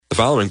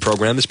following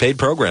program is paid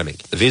programming.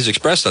 The views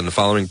expressed on the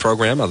following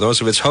program are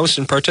those of its hosts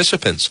and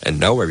participants, and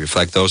nowhere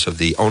reflect those of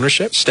the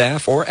ownership,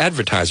 staff, or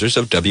advertisers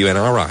of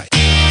WNRI.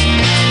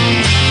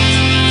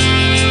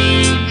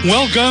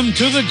 Welcome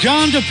to the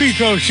John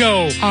DePetro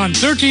Show on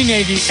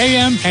 1380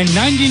 AM and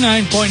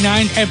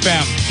 99.9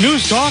 FM.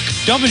 News Talk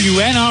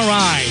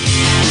WNRI.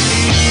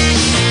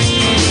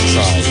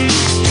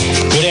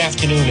 Good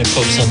afternoon,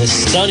 folks, on this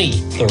sunny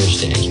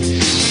Thursday.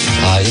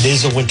 It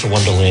is a winter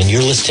wonderland.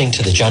 You're listening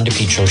to the John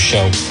DePetro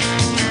Show.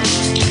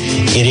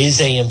 It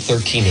is AM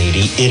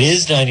 1380. It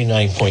is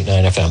 99.9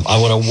 FM. I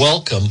want to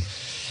welcome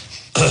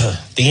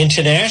the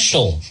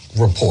international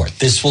report.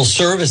 This will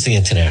serve as the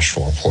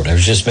international report. I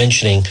was just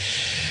mentioning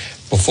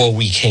before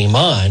we came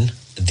on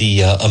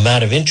the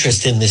amount of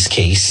interest in this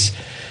case,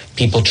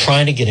 people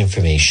trying to get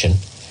information,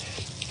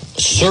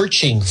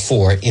 searching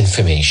for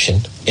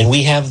information, and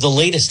we have the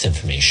latest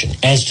information,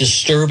 as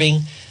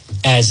disturbing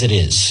as it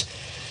is.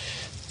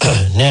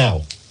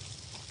 Now,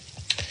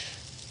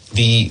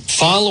 the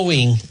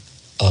following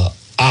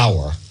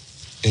hour,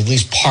 at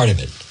least part of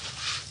it,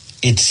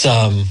 it's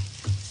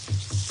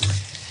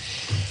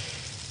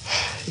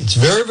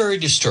very, very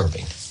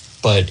disturbing,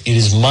 but it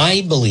is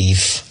my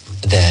belief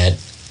that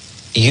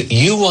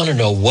you want to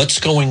know what's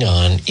going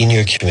on in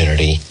your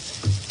community,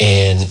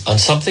 and on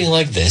something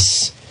like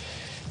this,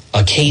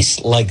 a case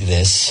like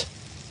this,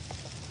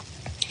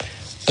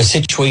 a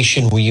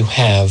situation where you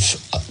have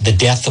the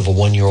death of a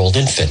 1-year-old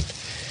infant,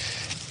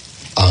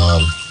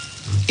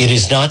 it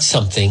is not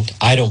something,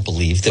 I don't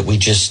believe, that we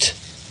just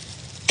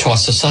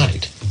toss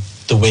aside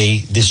the way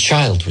this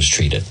child was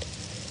treated.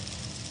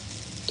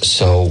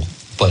 So,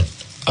 but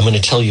I'm going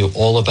to tell you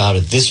all about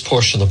it. This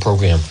portion of the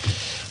program,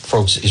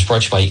 folks, is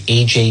brought to you by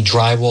AJ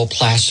Drywall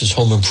Plasters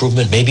Home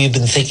Improvement. Maybe you've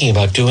been thinking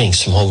about doing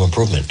some home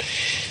improvement.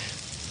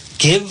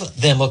 Give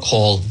them a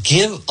call.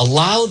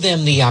 Allow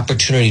them the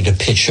opportunity to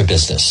pitch your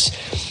business.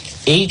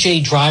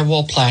 AJ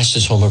Drywall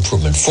Plasters Home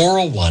Improvement,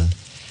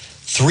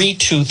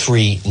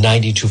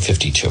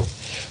 401-323-9252.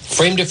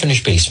 Frame to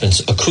finish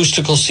basements,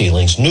 acoustical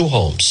ceilings, new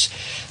homes,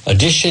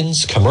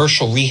 additions,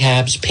 commercial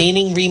rehabs,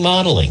 painting,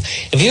 remodeling.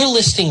 If you're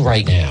listening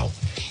right now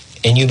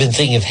and you've been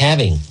thinking of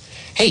having,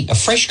 hey, a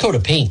fresh coat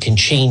of paint can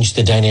change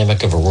the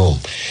dynamic of a room.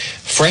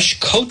 Fresh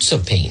coats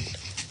of paint,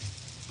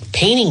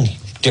 painting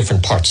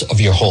different parts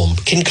of your home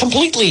can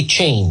completely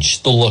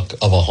change the look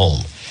of a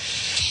home.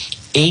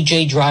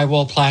 AJ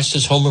Drywall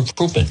Plasters Home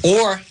Improvement.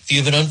 Or if you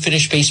have an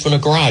unfinished basement or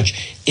garage,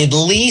 at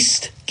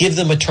least give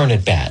them a turn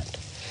at bat.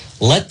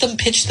 Let them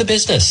pitch the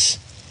business.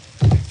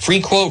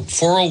 Free quote,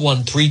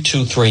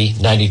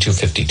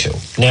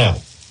 401-323-9252.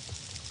 Now,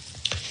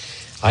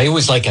 I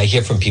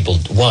hear from people,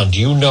 Juan, do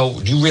you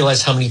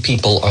realize how many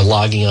people are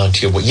logging on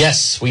to your,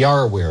 yes, we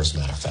are aware, as a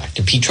matter of fact,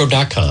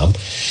 DePetro.com.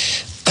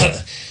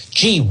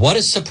 Gee, what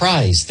a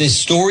surprise. There's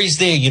stories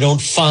there you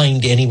don't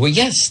find anywhere.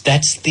 Yes,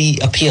 that's the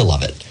appeal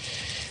of it.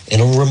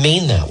 It'll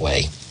remain that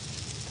way.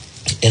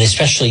 And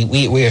especially,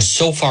 we are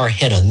so far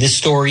ahead on this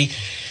story.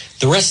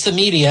 The rest of the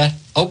media,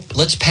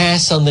 let's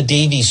pass on the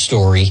Davies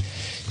story.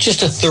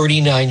 Just a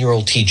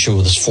 39-year-old teacher who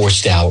was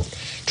forced out,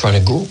 trying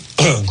to groom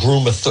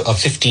a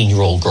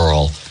 15-year-old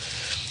girl.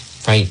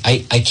 Right?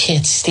 I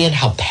can't stand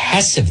how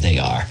passive they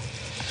are.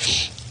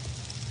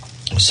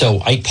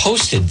 So I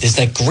posted, there's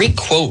that great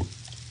quote,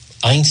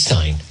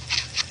 Einstein,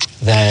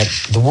 that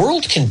the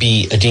world can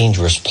be a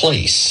dangerous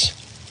place,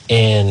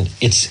 and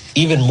it's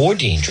even more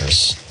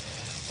dangerous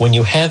when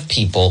you have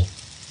people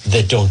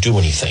that don't do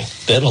anything,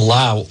 that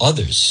allow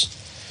others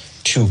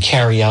to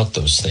carry out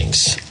those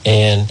things.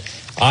 And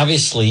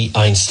obviously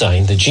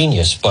Einstein, the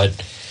genius,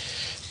 but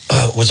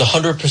was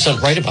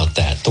 100% right about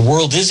that. The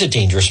world is a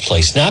dangerous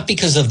place, not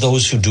because of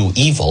those who do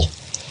evil,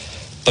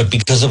 but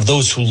because of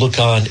those who look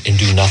on and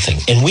do nothing.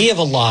 And we have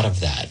a lot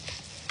of that.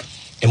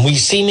 And we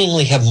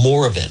seemingly have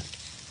more of it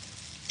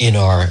in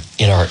our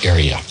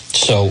area.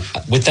 So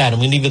with that, I'm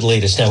going to leave you the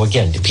latest. Now,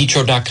 again,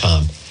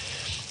 DePetro.com,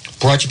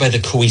 brought to you by the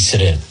Coesit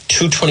Inn,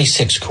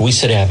 226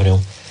 Coesit Avenue,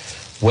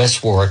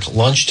 West Warwick.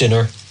 Lunch,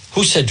 dinner,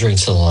 who said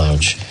drinks in the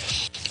lounge?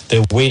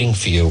 They're waiting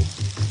for you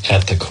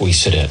at the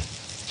Coesit Inn.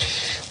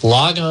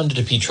 Log on to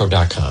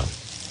DePetro.com.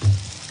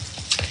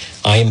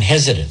 I am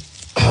hesitant.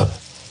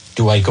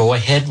 Do I go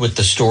ahead with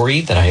the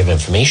story that I have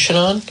information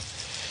on?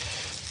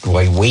 Do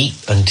I wait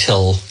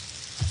until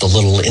the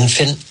little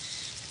infant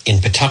in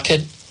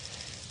Pawtucket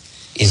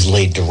is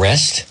laid to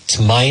rest? It's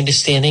my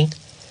understanding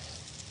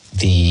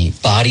the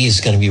body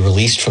is going to be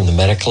released from the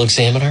medical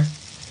examiner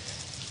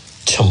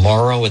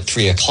tomorrow at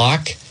 3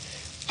 o'clock.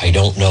 I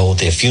don't know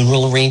their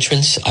funeral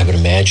arrangements. I would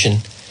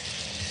imagine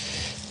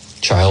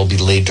child will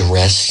be laid to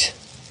rest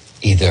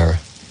either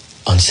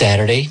on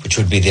Saturday, which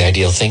would be the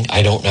ideal thing.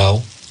 I don't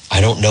know.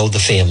 I don't know the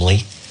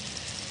family.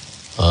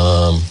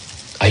 I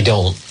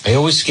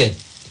always get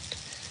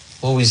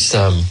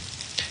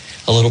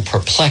a little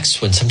perplexed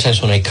when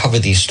I cover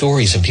these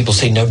stories and people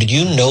say, "Now, did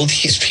you know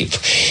these people?"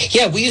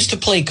 Yeah, we used to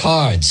play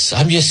cards.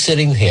 I'm just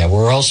sitting here.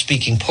 We're all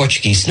speaking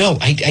Portuguese. No,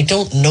 I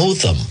don't know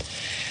them.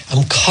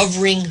 I'm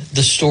covering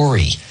the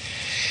story.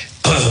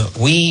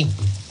 We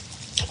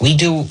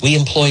We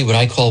employ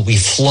what we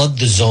flood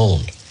the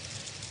zone,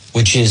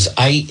 which is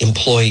I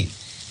implore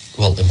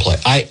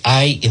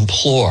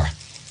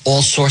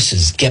all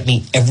sources, get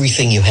me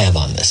everything you have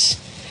on this.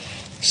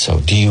 So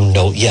do you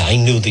know? Yeah, I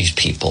knew these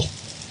people.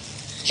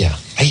 Yeah.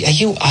 Are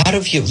you out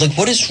of your,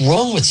 what is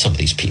wrong with some of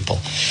these people?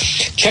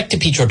 Check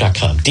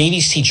DePetro.com.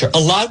 Davies teacher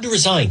allowed to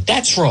resign.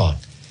 That's wrong.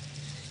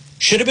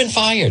 Should have been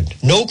fired.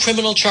 No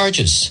criminal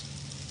charges.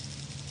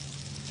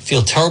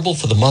 Feel terrible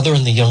for the mother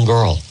and the young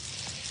girl.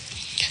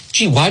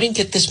 Gee, why didn't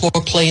get this more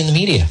play in the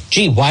media?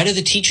 Gee, why did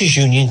the teachers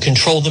union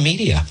control the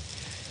media?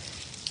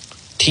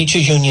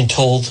 Teachers union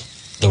told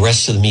the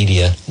rest of the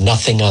media,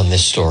 nothing on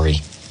this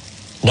story.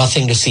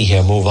 Nothing to see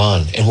here, move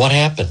on. And what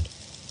happened?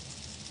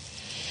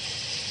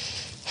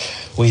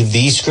 We have the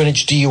East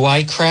Greenwich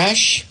DUI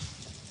crash.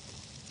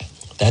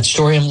 That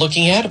story I'm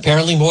looking at,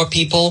 apparently more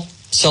people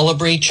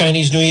celebrate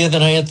Chinese New Year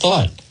than I had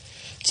thought.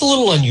 It's a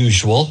little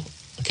unusual.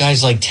 The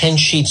guy's like 10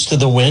 sheets to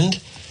the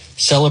wind,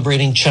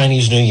 celebrating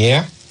Chinese New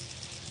Year.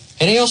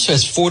 And he also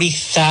has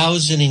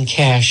 $40,000 in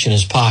cash in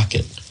his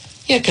pocket.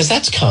 Yeah, because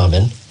that's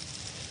common.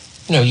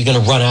 You know, you're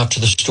going to run out to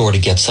the store to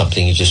get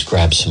something, you just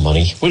grab some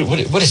money.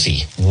 What is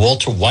he,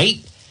 Walter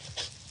White?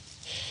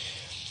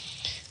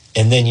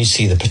 And then you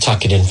see the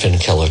Pawtucket infant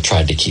killer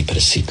tried to keep it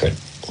a secret.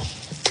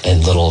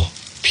 And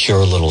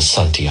pure little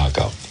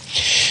Santiago.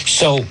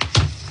 So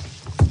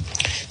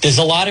there's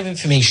a lot of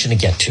information to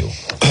get to.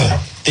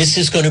 This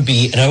is going to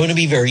be, and I want to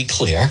be very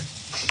clear,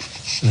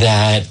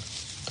 that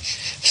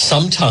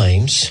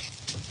sometimes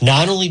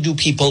not only do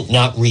people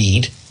not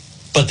read,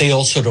 but they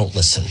also don't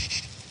listen.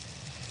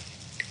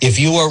 If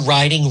you are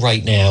riding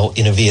right now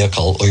in a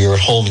vehicle or you're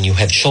at home and you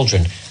have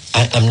children,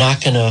 I'm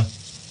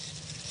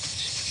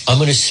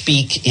going to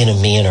speak in a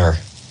manner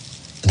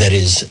that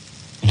is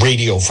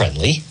radio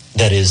friendly,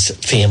 that is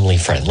family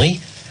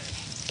friendly,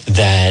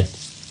 that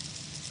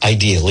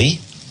ideally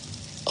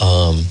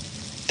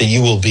that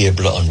you will be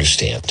able to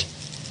understand.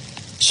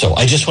 So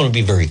I just want to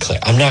be very clear.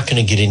 I'm not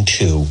going to get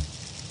into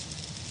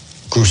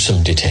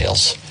gruesome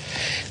details.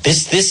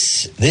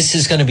 This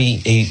is going to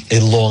be a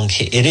long.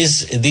 It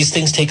is. These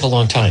things take a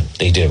long time.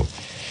 They do.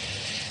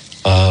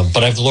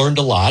 But I've learned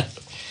a lot,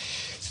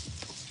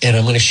 and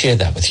I'm going to share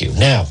that with you.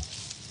 Now,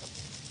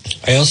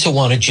 I also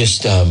want to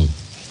just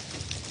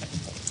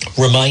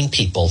remind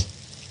people,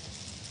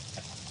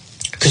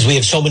 because we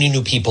have so many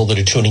new people that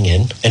are tuning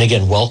in. And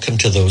again, welcome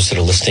to those that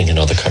are listening in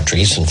other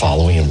countries and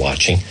following and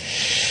watching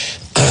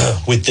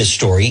with this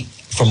story.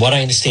 From what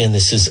I understand,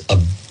 this is a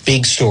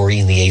big story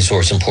in the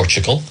Azores and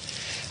Portugal.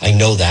 I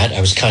know that.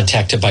 I was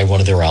contacted by one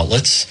of their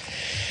outlets.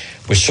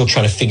 We're still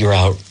trying to figure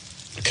out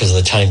because of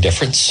the time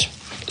difference.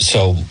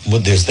 So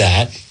there's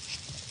that.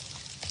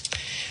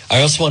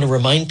 I also want to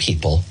remind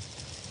people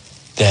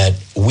that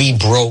we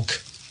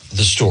broke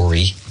the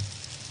story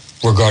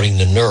regarding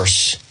the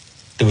nurse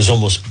that was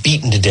almost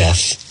beaten to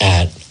death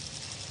at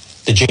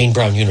the Jane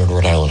Brown Unit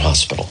Rhode Island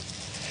Hospital.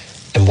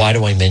 And why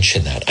do I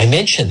mention that? I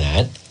mention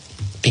that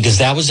because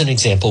that was an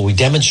example we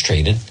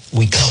demonstrated.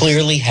 We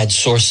clearly had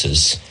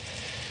sources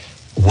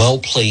well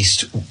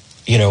placed,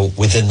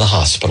 within the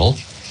hospital.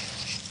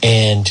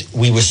 And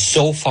we were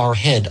so far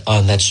ahead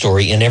on that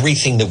story, and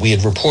everything that we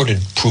had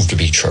reported proved to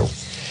be true.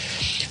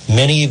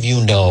 Many of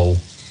you know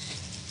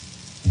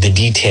the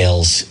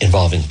details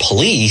involving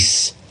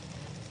police,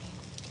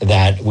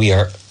 that we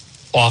are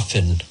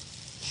often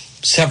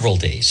several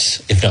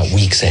days, if not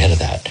weeks ahead of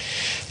that.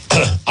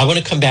 I want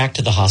to come back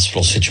to the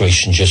hospital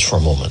situation just for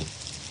a moment.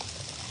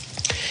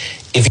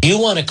 If you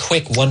want a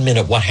quick 1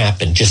 minute what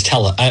happened, just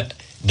tell it.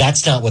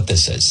 That's not what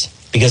this is,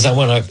 because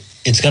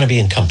it's going to be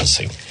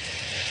encompassing.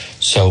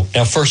 So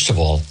now, first of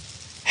all,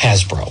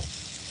 Hasbro.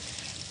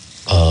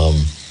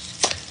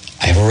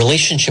 I have a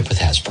relationship with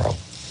Hasbro.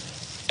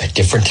 At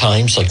different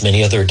times, like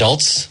many other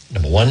adults,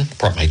 number one,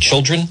 brought my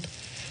children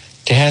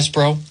to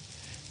Hasbro.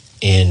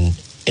 And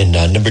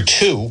number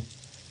two,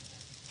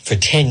 for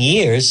 10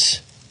 years,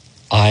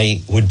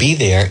 I would be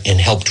there and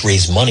helped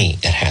raise money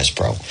at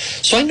Hasbro.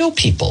 So I know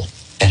people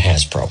at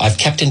Hasbro. I've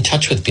kept in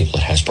touch with people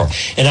at Hasbro.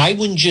 And I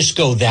wouldn't just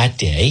go that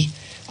day.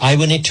 I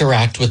would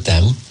interact with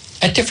them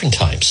at different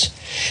times.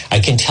 I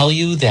can tell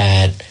you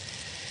that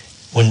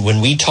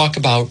when we talk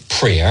about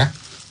prayer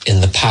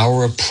and the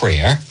power of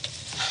prayer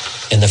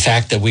and the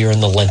fact that we are in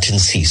the Lenten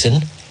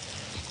season,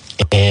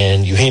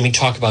 and you hear me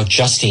talk about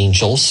just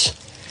angels,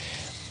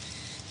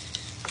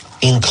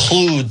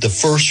 include the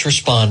first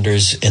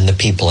responders and the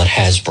people at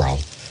Hasbro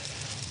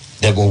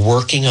that were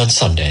working on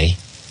Sunday,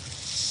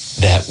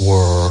 that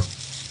were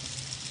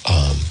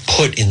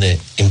put in the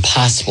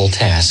impossible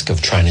task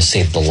of trying to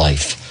save the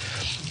life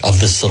of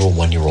this little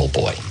 1-year-old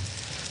boy,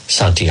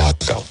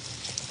 Santiago,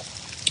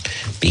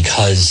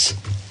 because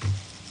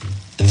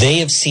they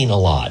have seen a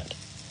lot.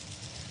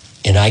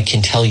 And I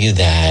can tell you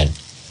that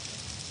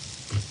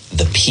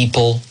the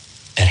people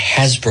at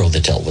Hasbro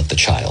that dealt with the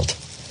child,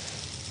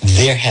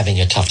 they're having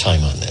a tough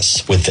time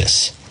with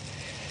this.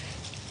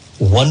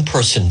 One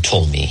person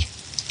told me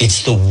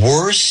it's the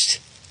worst.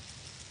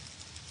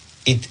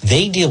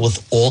 They deal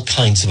with all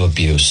kinds of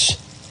abuse.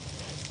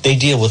 They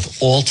deal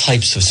with all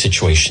types of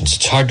situations.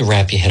 It's hard to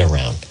wrap your head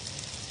around.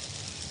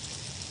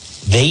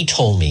 They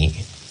told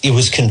me, it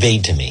was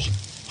conveyed to me.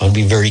 I want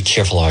to be very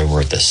careful how I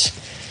word this.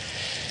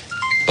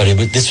 But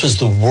this was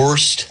the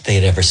worst they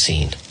had ever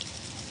seen.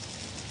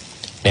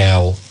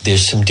 Now,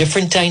 there's some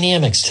different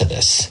dynamics to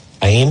this.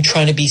 I am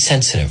trying to be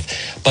sensitive.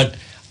 But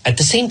at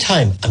the same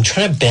time, I'm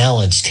trying to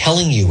balance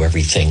telling you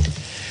everything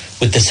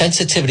with the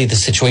sensitivity of the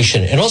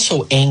situation and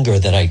also anger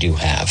that I do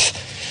have.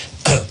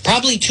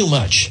 Probably too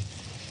much.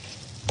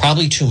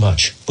 Probably too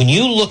much. When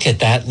you look at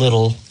that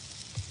little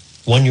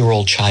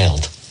 1-year-old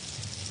child,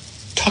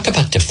 talk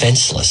about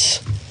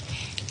defenseless.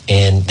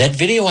 And that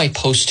video I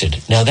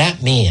posted, now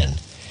that man,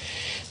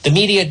 the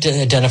media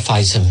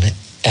identifies him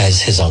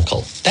as his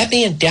uncle. That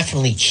man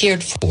definitely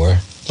cared for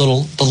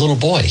the little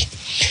boy.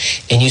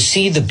 And you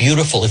see the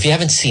beautiful, if you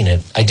haven't seen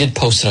it, I did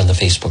post it on the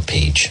Facebook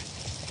page.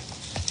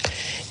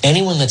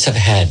 Anyone that's ever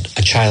had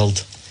a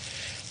child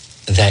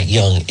that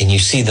young and you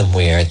see them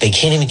where they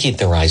can't even keep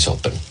their eyes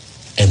open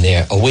and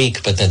they're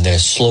awake, but then they're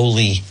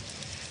slowly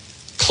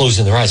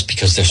closing their eyes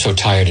because they're so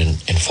tired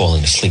and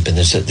falling asleep. And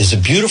there's a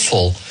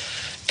beautiful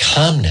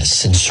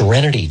calmness and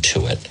serenity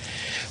to it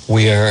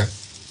where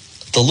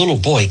the little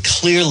boy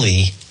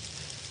clearly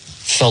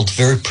felt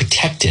very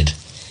protected,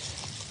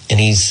 and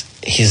he's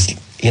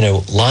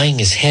lying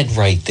his head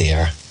right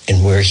there,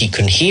 and where he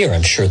couldn't hear,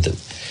 I'm sure that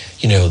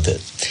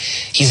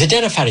he's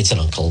identified as an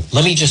uncle.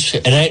 Let me just,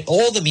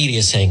 all the media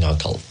is saying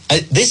uncle.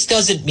 This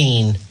doesn't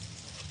mean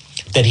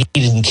that he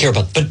didn't care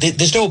about, but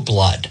there's no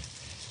blood.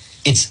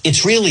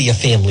 It's really a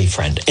family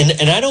friend.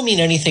 And I don't mean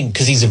anything,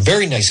 because he's a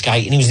very nice guy,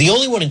 and he was the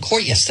only one in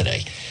court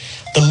yesterday.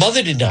 The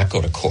mother did not go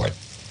to court.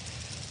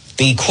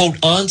 The, quote,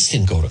 aunts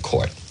didn't go to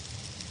court.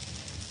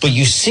 But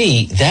you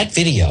see, that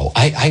video,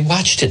 I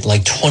watched it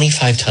like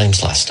 25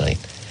 times last night,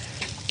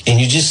 and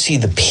you just see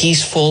the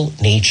peaceful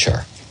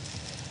nature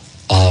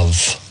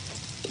of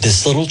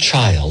this little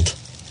child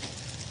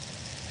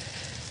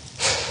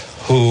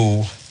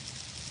who,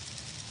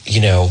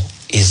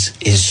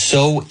 is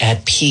so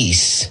at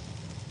peace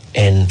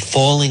and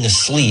falling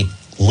asleep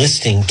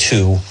listening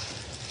to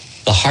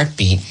the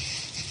heartbeat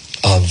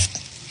of,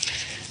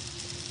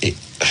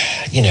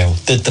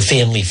 the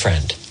family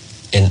friend.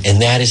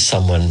 And that is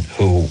someone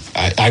who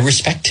I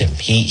respect him.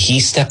 He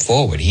stepped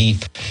forward. He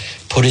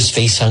put his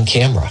face on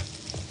camera.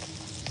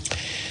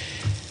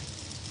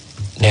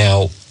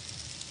 Now,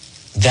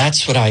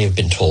 that's what I have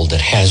been told,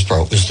 that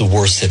Hasbro is the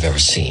worst they've ever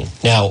seen.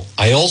 Now,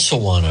 I also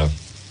want to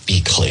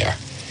be clear.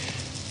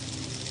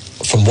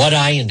 From what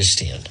I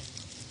understand,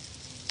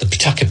 the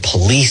Pawtucket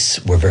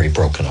police were very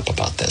broken up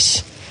about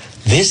this.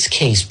 This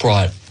case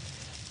brought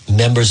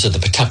members of the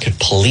Pawtucket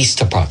Police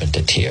Department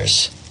to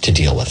tears to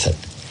deal with it.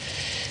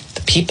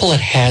 The people at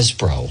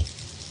Hasbro,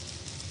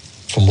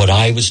 from what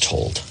I was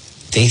told,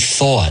 they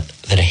thought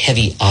that a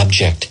heavy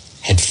object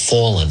had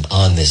fallen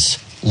on this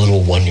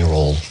little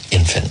 1-year-old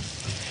infant.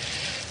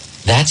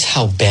 That's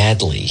how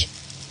badly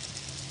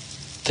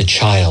the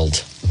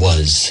child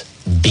was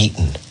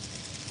beaten.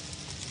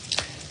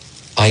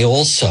 I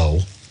also,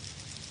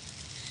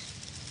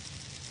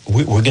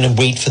 we're going to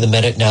wait for the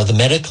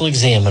medical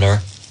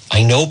examiner.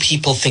 I know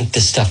people think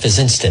this stuff is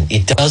instant.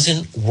 It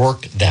doesn't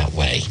work that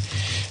way.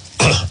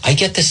 I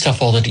get this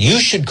stuff all the time.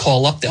 You should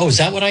call up. Oh, is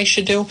that what I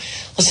should do?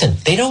 Listen,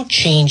 they don't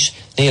change.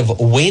 They have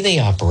a way they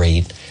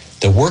operate.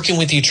 They're working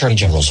with the Attorney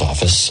General's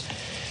office.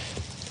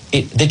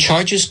 The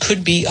charges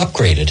could be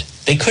upgraded.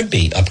 They could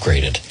be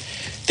upgraded.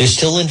 They're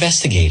still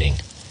investigating.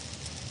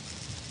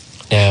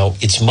 Now,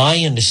 it's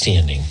my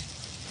understanding,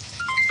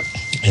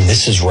 and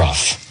this is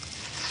rough,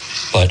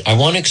 but I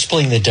want to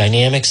explain the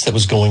dynamics that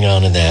was going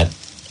on in that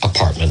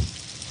apartment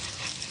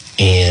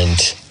and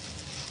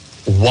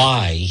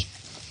why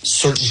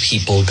certain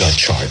people got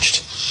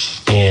charged.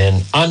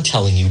 And I'm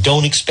telling you,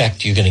 don't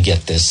expect you're going to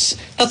get this.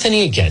 Nothing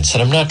against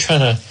it. I'm not trying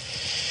to.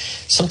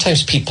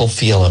 Sometimes people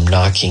feel I'm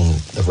knocking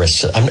the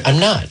rest. I'm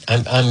not.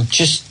 I'm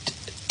just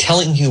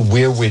telling you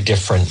where we're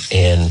different.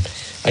 And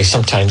I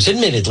sometimes,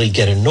 admittedly,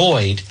 get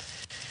annoyed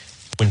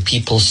when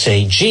people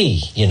say,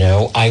 gee,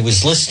 I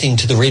was listening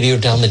to the radio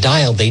down the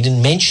dial. They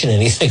didn't mention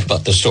anything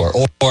about the store.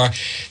 Or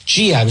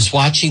gee, I was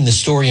watching the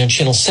story on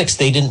Channel 6.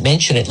 They didn't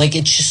mention it. Like,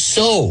 it's just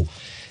so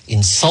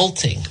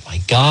insulting. My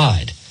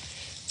God.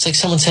 It's like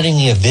someone sending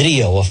me a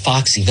video of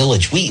Foxy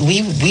Village.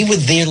 We were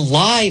there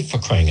live, for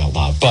crying out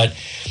loud. But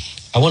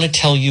I want to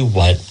tell you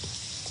what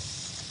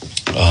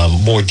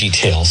more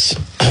details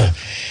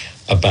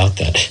about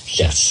that.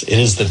 Yes, it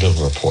is the noon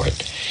report.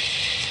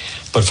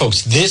 But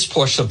folks, this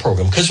portion of the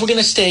program, because we're going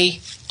to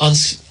stay on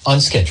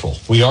schedule.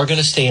 We are going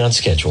to stay on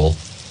schedule.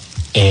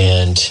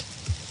 And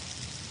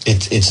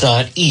it's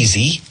not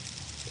easy,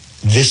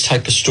 this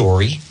type of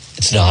story.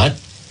 It's not.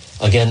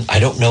 Again, I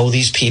don't know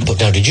these people.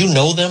 Now, did you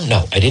know them?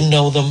 No, I didn't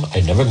know them.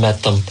 I never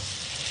met them.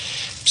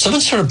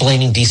 Someone started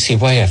blaming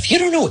DCYF. You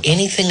don't know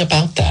anything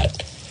about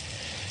that.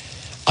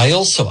 I'm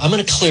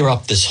going to clear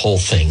up this whole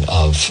thing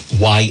of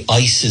why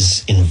ICE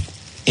is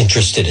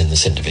interested in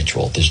this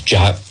individual. This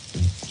João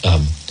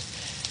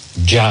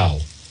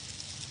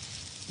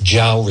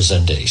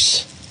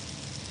Resendez,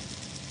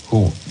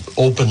 who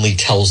openly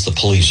tells the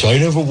police, I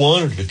never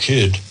wanted a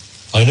kid.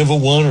 I never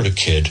wanted a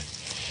kid.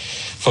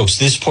 Folks,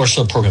 this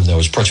portion of the program, though,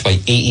 is brought to you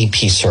by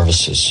AEP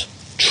Services.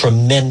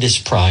 Tremendous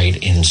pride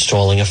in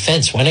installing a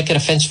fence. Why not get a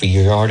fence for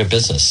your yard or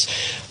business?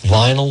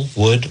 Vinyl,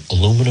 wood,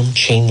 aluminum,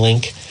 chain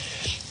link.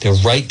 They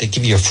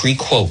give you a free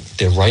quote.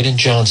 They're right in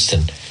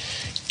Johnston.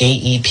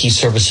 AEP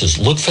Services.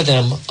 Look for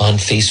them on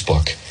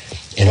Facebook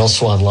and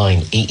also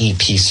online,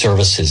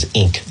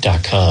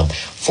 aepservicesinc.com.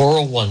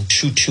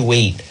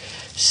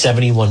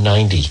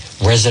 401-228-7190.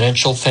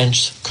 Residential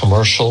fence,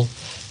 commercial,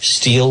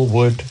 steel,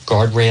 wood,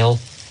 guardrail.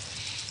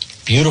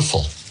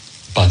 Beautiful,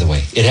 by the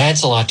way. It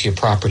adds a lot to your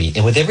property.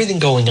 And with everything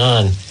going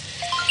on,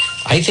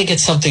 I think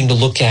it's something to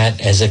look at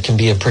as it can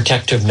be a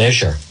protective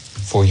measure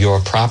for your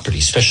property,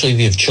 especially if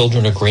you have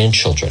children or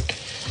grandchildren.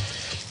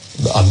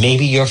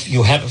 Maybe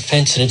you have a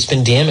fence and it's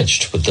been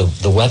damaged with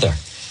the weather.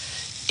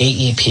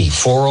 AEP,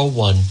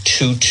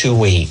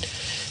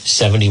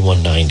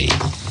 401-228-7190.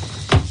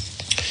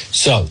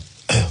 So,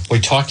 we're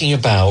talking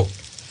about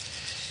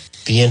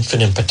the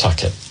infant in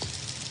Pawtucket.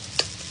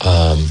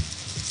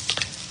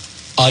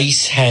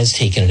 ICE has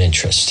taken an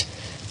interest.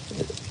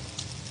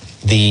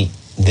 The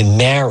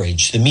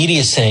marriage, the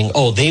media is saying,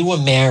 oh, they were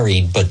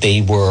married, but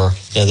now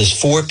there's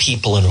 4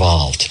 people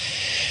involved.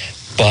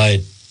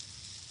 But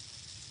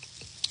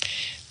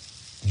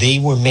they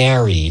were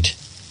married,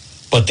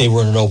 but they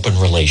were in an open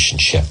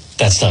relationship.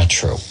 That's not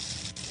true.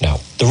 No.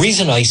 The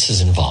reason ICE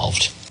is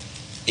involved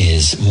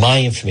is,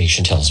 my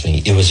information tells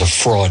me, it was a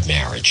fraud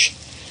marriage.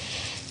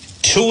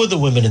 2 of the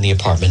women in the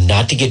apartment,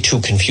 not to get too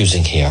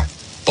confusing here,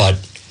 but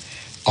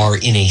are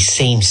in a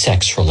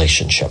same-sex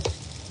relationship.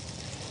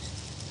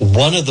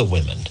 One of the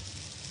women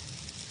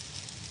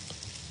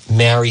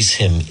marries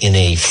him in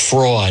a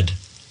fraud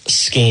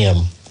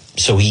scam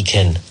so he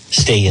can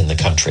stay in the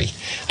country.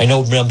 I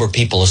know a number of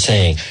people are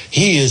saying,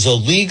 he is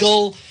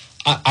illegal.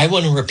 I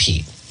want to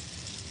repeat.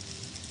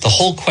 The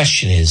whole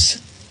question is,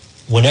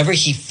 whenever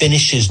he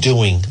finishes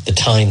doing the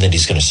time that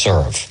he's going to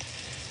serve,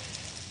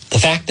 the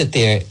fact that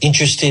they're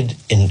interested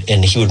in,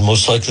 and he would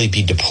most likely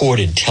be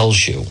deported,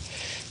 tells you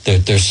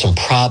that there's some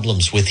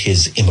problems with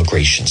his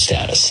immigration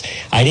status.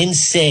 I didn't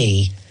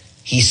say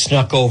he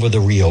snuck over the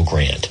Rio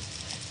Grande.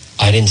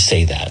 I didn't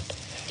say that.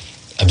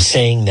 I'm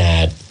saying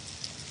that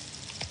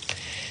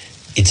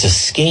it's a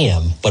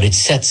scam, but it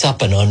sets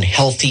up an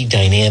unhealthy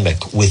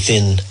dynamic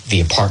within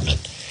the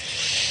apartment.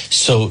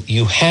 So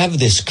you have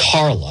this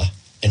Carla,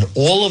 and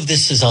all of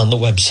this is on the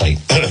website.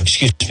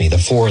 Excuse me, the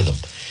 4 of them.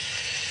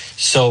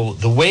 So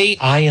the way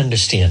I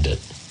understand it,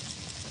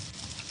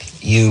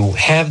 you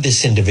have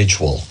this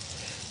individual.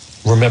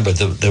 Remember,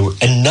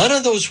 and none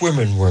of those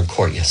women were in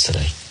court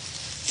yesterday.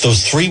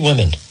 Those 3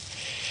 women.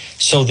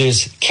 So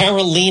there's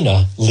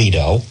Carolina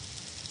Lido.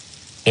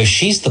 Now,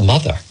 she's the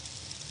mother.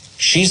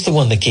 She's the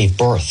one that gave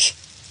birth.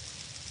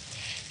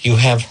 You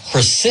have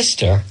her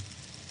sister,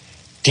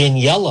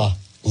 Daniela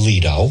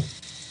Lido.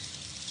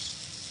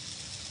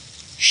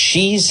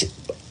 She's,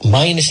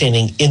 my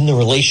understanding, in the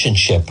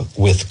relationship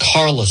with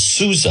Carla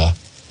Souza.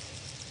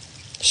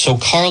 So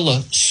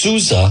Carla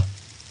Souza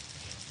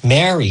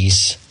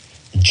marries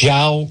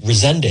João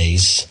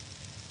Resendez,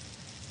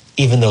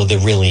 even though they're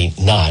really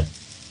not.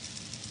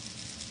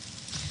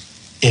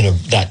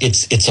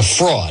 It's a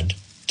fraud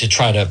to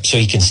try to, so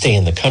he can stay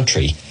in the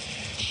country.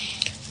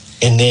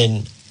 And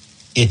then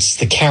it's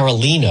the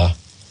Carolina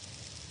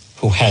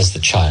who has the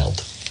child.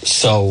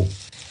 So,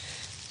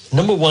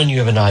 number 1, you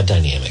have an odd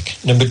dynamic.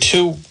 Number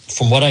 2,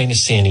 from what I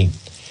understand, he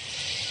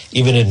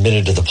even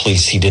admitted to the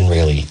police he didn't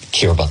really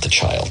care about the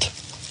child.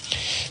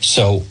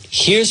 So,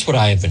 here's what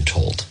I have been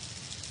told.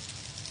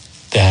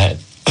 That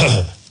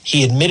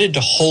he admitted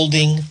to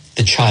holding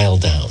the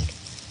child down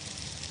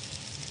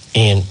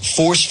and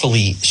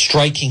forcefully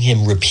striking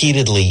him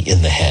repeatedly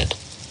in the head.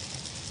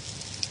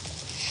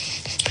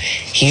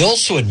 He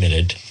also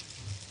admitted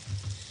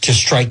to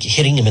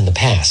hitting him in the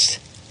past.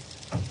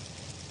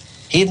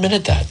 He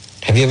admitted that.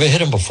 Have you ever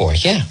hit him before?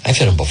 Yeah, I've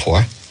hit him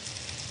before.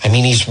 I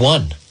mean, he's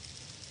 1.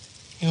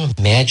 You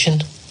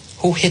imagine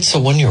who hits a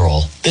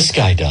 1-year-old? This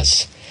guy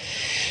does.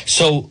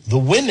 So the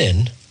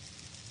women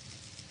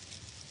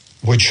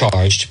were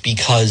charged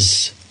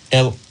because,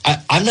 now,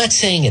 I'm not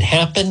saying it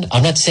happened.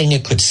 I'm not saying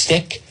it could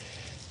stick.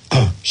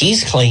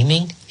 He's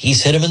claiming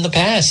he's hit him in the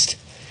past.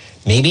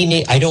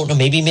 Maybe, I don't know,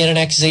 maybe he made an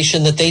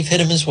accusation that they've hit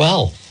him as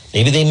well.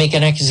 Maybe they make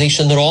an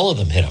accusation that all of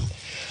them hit him.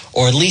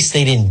 Or at least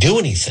they didn't do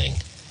anything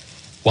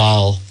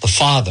while the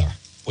father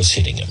was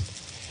hitting him.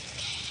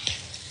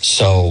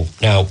 So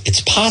now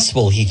it's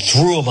possible he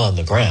threw him on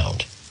the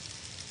ground,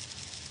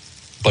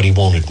 but he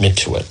won't admit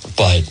to it.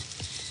 But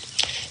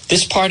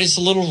this part is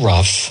a little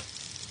rough.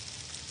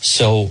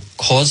 So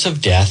cause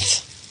of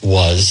death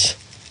was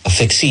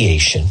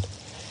asphyxiation.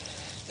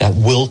 That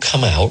will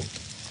come out.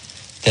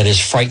 That is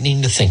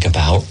frightening to think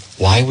about.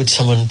 Why would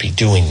someone be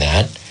doing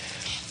that?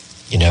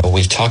 You know,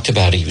 we've talked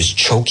about he was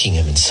choking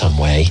him in some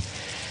way.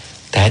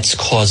 That's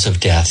cause of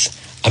death.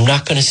 I'm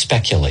not going to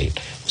speculate.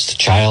 Was the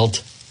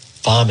child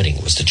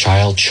vomiting? Was the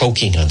child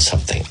choking on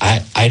something?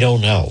 I don't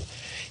know.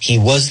 He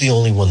was the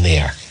only one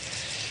there.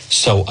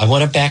 So I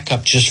want to back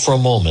up just for a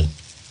moment.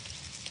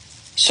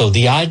 So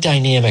the odd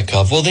dynamic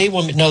of,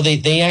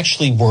 they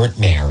actually weren't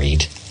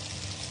married.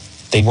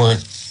 They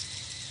weren't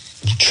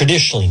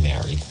traditionally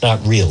married,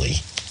 not really.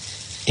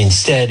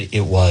 Instead,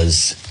 it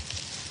was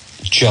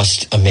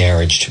just a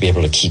marriage to be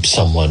able to keep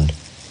someone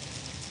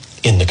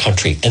in the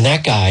country. And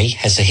that guy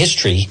has a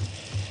history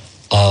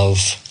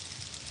of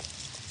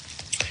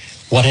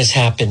what has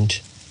happened,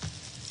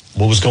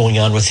 what was going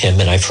on with him.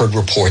 And I've heard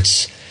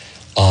reports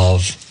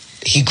of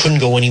he couldn't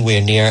go anywhere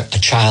near a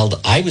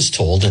child. I was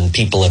told, and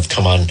people have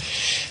come on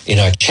in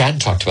our chat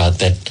and talked about,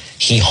 that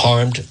he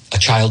harmed a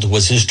child who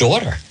was his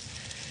daughter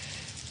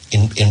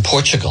in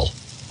Portugal.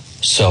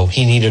 So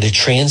he needed a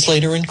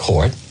translator in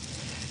court.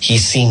 He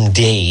seemed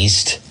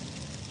dazed.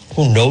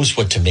 Who knows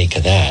what to make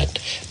of that?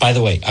 By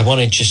the way, I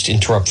want to just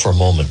interrupt for a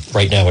moment.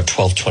 Right now at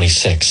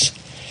 12:26,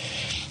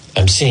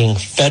 I'm seeing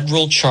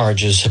federal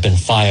charges have been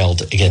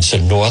filed against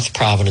a North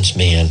Providence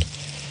man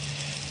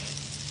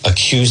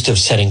accused of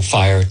setting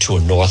fire to a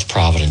North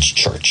Providence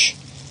church.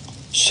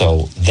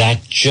 So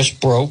that just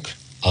broke.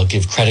 I'll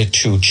give credit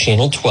to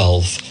Channel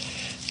 12.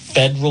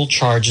 Federal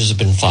charges have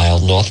been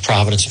filed. North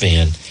Providence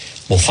man.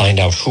 We'll find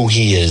out who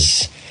he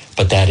is,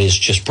 but that is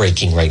just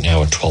breaking right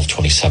now at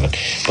 12:27.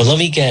 But let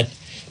me get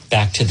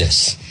back to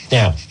this.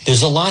 Now,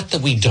 there's a lot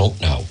that we don't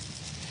know.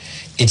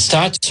 It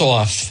starts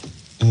off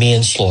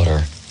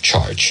manslaughter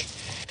charge.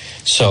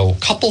 So a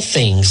couple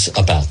things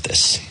about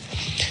this.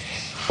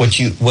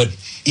 What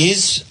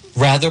is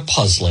rather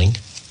puzzling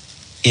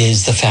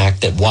is the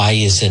fact that why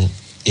isn't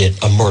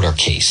it a murder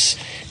case?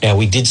 Now,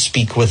 we did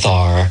speak with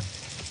our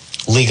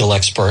legal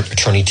expert,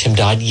 Attorney Tim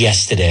Dodd,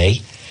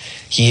 yesterday.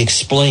 He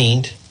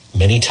explained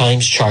many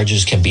times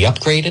charges can be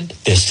upgraded.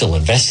 They're still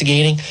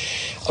investigating.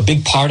 A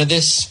big part of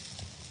this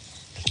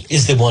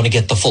is they want to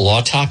get the full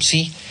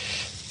autopsy.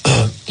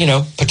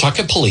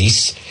 Pawtucket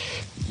Police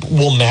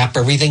will map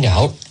everything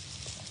out.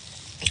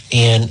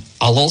 And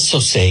I'll also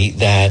say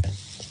that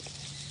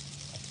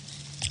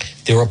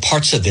there are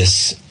parts of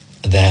this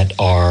that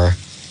are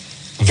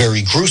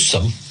very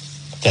gruesome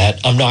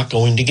that I'm not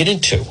going to get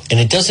into. And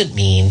it doesn't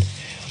mean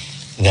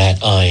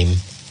that I'm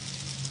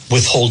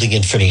withholding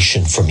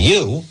information from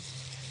you.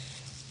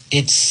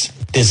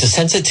 There's a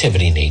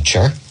sensitivity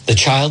nature. The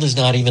child is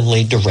not even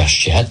laid to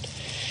rest yet.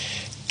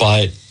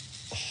 But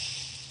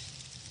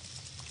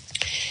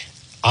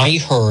I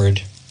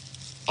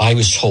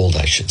was told,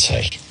 I should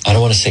say, I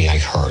don't want to say I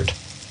heard,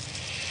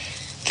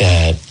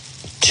 that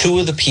two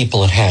of the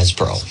people at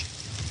Hasbro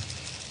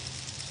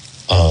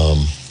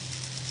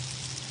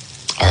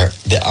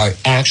are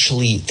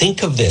actually,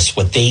 think of this,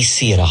 what they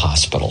see at a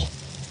hospital,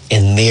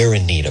 and they're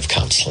in need of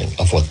counseling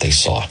of what they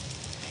saw.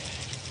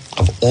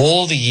 Of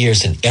all the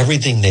years and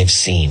everything they've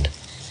seen.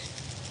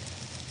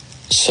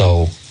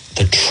 So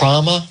the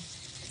trauma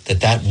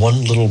that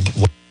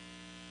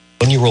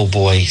one-year-old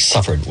boy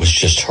suffered was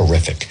just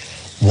horrific.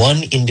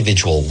 One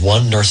individual,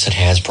 one nurse at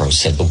Hasbro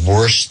said the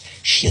worst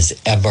she has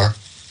ever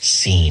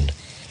seen.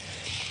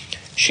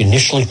 She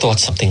initially thought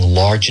something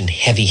large and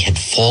heavy had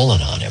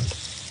fallen on him.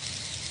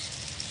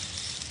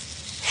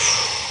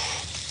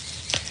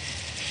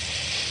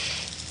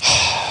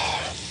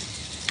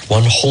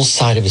 One whole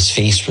side of his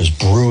face was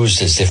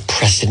bruised as if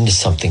pressed into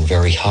something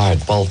very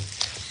hard. Well,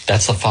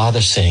 that's the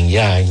father saying,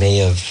 yeah, I may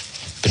have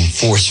been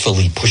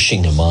forcefully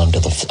pushing him onto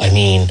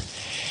the...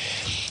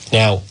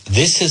 Now,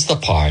 this is the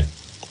part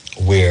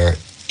where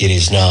it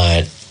is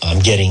not... I'm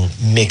getting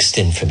mixed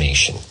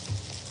information.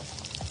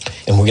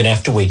 And we're going to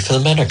have to wait for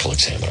the medical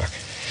examiner.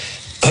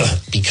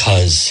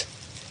 Because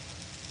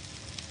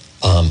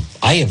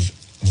I have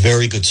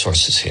very good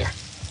sources here.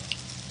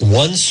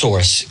 One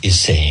source is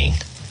saying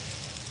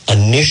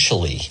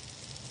initially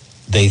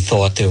they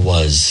thought there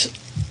was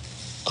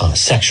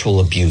sexual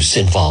abuse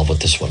involved with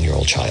this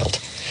one-year-old child.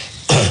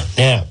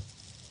 Now,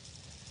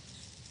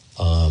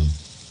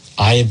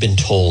 I have been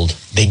told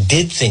they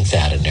did think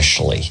that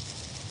initially,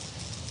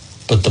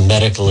 but the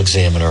medical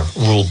examiner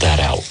ruled that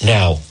out.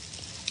 Now,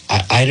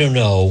 I don't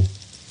know,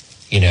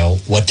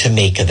 what to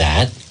make of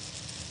that.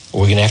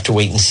 We're going to have to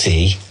wait and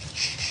see.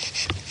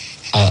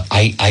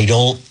 I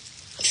don't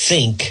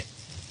think,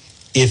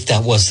 if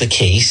that was the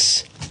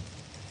case,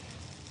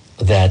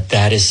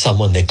 that is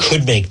someone that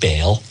could make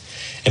bail.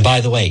 And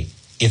by the way,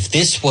 if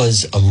this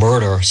was a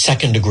murder,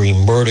 second-degree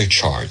murder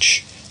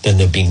charge, then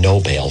there'd be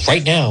no bail.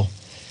 Right now,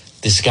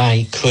 this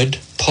guy could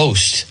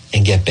post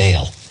and get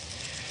bail.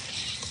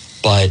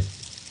 But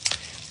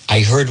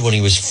I heard when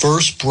he was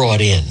first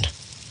brought in,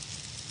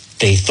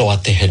 they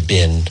thought there had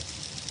been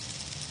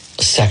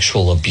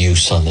sexual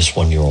abuse on this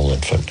one-year-old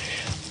infant.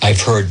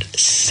 I've heard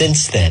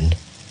since then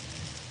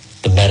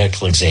the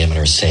medical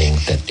examiner saying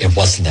that it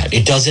wasn't that.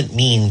 It doesn't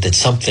mean that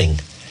something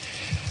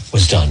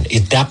was done.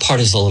 That part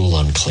is a little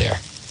unclear.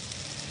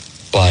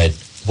 But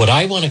what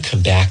I want to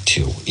come back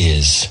to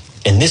is,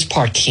 and this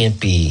part can't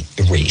be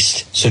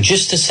erased. So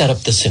just to set up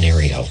the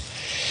scenario.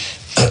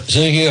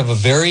 So you have a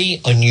very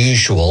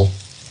unusual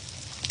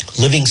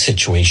living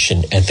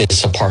situation at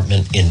this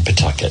apartment in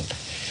Pawtucket.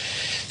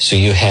 So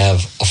you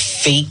have a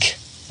fake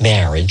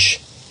marriage.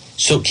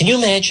 So can you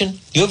imagine?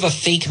 You have a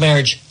fake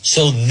marriage.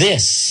 So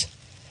this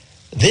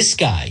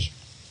guy,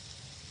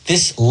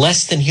 this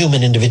less than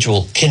human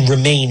individual can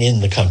remain in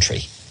the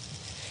country.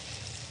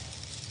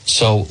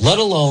 So let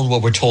alone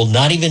what we're told,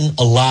 not even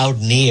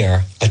allowed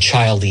near a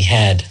child he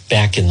had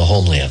back in the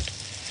homeland.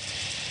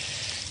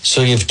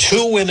 So you have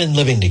two women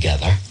living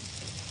together.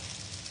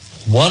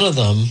 One of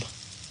them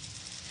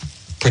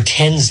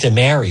pretends to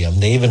marry him.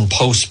 They even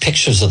post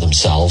pictures of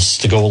themselves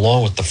to go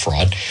along with the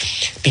fraud,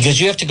 because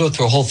you have to go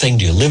through a whole thing.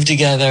 Do you live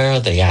together?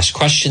 They ask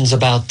questions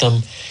about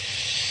them.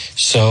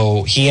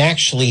 So he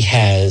actually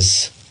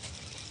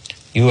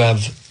you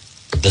have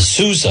the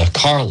Souza,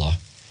 Carla.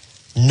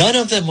 None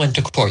of them went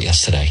to court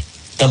yesterday.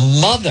 The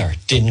mother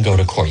didn't go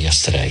to court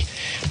yesterday,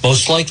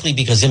 most likely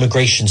because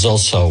immigration's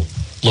also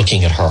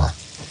looking at her.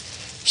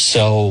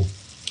 So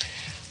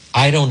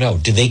I don't know.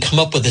 Did they come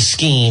up with a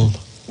scheme?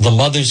 The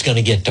mother's going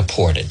to get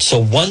deported.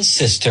 So one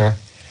sister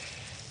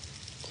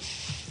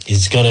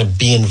is going to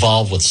be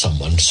involved with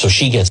someone, so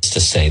she gets to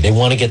stay. They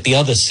want to get the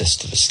other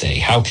sister to stay.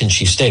 How can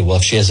she stay? Well,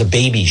 if she has a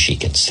baby, she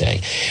can stay.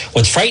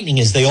 What's frightening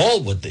is they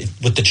all would,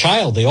 with the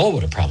child, they all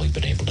would have probably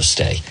been able to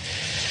stay.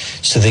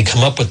 So they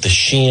come up with the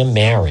sham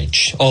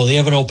marriage. Oh, they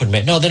have an open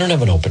marriage. No, they don't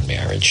have an open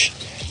marriage.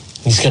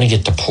 He's going to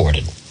get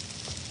deported.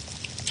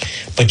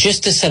 But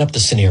just to set up the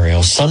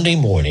scenario, Sunday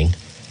morning,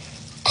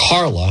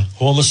 Carla,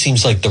 who almost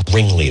seems like the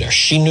ringleader,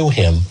 she knew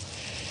him.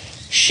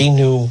 She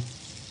knew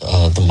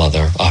the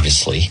mother,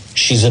 obviously.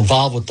 She's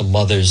involved with the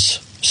mother's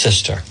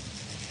sister.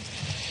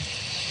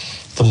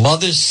 The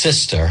mother's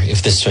sister,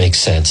 if this makes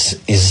sense,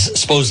 is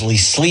supposedly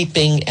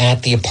sleeping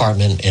at the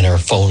apartment and her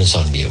phone is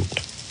on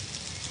mute.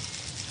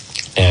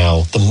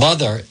 Now, the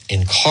mother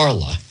and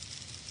Carla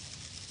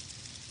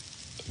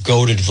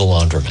go to the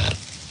laundromat.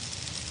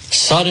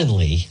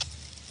 Suddenly,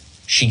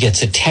 she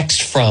gets a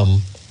text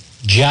from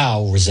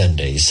João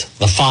Resendez,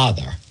 the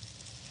father,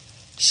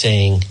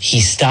 saying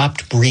he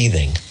stopped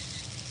breathing,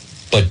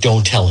 but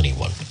don't tell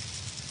anyone.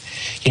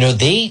 You know,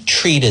 they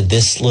treated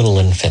this little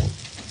infant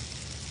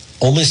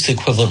almost the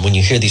equivalent when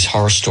you hear these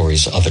horror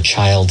stories of a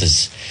child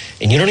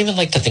and you don't even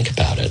like to think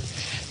about it,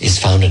 is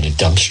found in a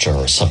dumpster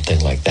or something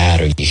like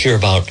that. Or you hear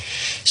about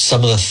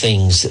some of the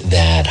things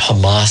that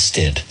Hamas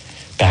did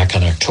back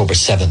on October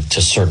 7th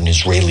to certain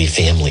Israeli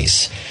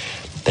families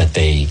that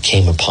they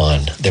came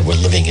upon that were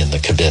living in the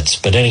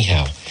kibbutz. But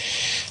anyhow,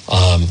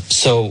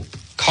 so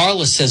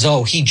Carla says,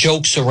 oh, he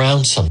jokes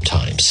around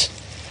sometimes.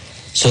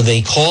 So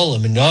they call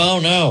him, and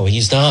no,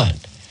 he's not.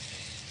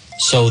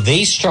 So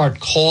they start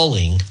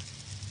calling.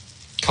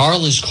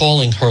 Carla's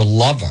calling her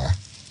lover,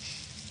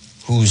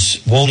 who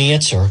won't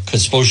answer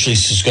because supposedly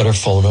she's got her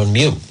phone on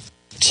mute.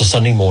 It's a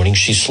Sunday morning.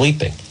 She's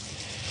sleeping.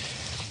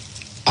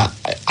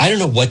 I don't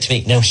know what to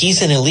make. Now,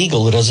 he's an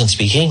illegal who doesn't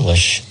speak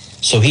English,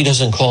 so he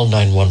doesn't call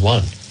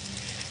 911.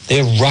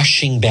 They're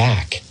rushing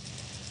back.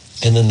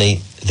 And then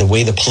the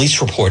way the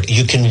police report,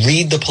 you can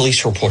read the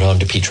police report on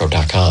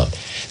DePetro.com.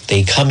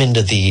 They come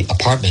into the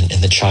apartment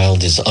and the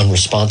child is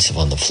unresponsive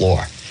on the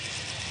floor.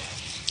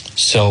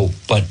 So,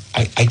 but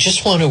I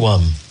just want to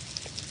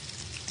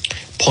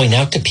point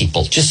out to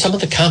people, just some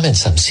of the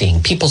comments I'm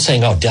seeing, people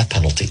saying, oh, death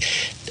penalty.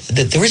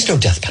 There is no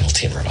death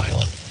penalty in Rhode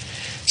Island.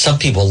 Some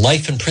people,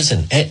 life in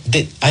prison.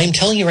 I'm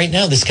telling you right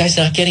now, this guy's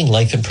not getting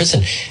life in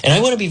prison. And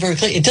I want to be very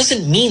clear. It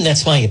doesn't mean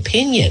that's my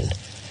opinion.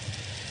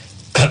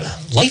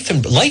 Life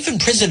in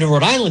prison in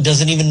Rhode Island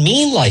doesn't even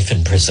mean life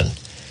in prison.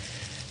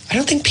 I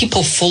don't think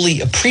people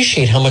fully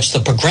appreciate how much the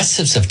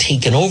progressives have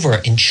taken over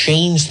and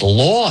changed the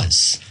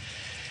laws.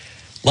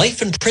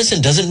 Life in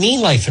prison doesn't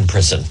mean life in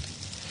prison.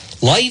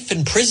 Life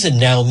in prison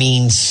now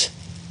means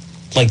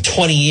like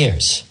 20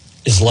 years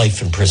is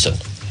life in prison.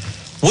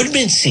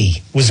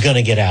 Woodmansee was going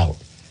to get out.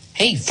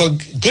 Hey, for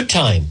good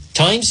time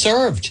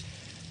served.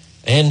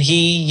 And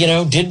he,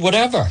 did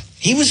whatever.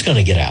 He was going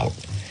to get out.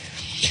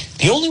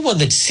 The only one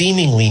that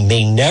seemingly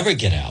may never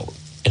get out,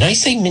 and I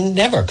say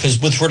never because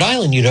with Rhode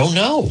Island you don't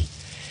know,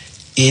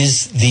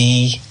 is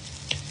the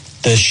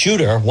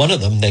shooter, one of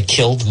them that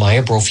killed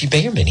Maya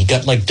Brophy-Bayerman. He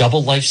got like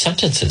double life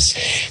sentences.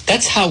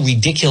 That's how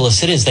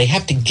ridiculous it is. They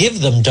have to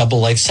give them double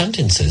life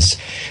sentences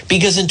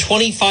because in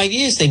 25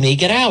 years they may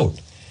get out.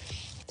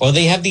 Or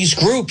they have these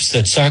groups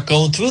that start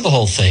going through the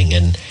whole thing.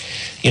 And,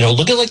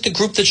 look at like the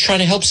group that's trying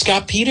to help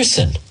Scott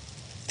Peterson,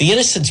 the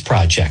Innocence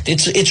Project.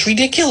 It's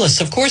ridiculous.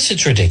 Of course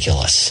it's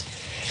ridiculous.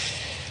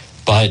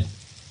 But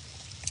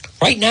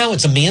right now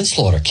it's a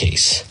manslaughter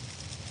case.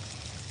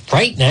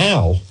 Right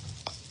now,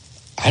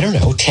 I don't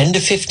know, 10 to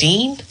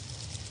 15?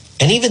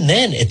 And even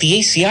then, at the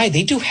ACI,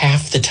 they do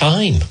half the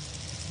time.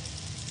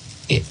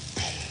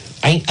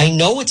 I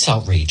know it's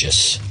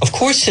outrageous. Of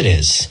course it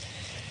is.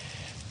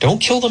 Don't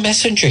kill the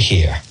messenger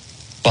here.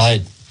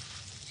 But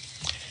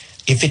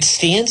if it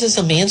stands as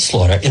a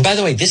manslaughter, and by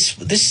the way, this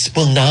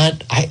will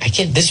not,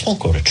 this won't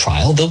go to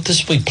trial.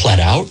 This will be pled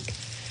out.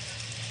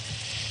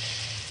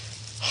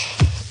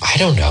 I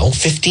don't know,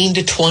 15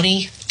 to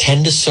 20,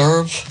 10 to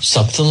serve,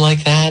 something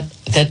like that.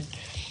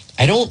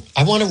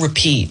 I want to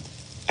repeat.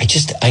 I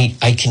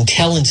can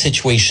tell in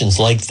situations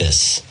like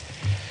this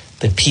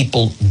that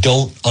people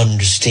don't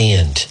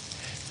understand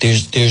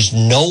There's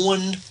no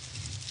one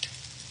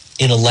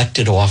in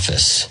elected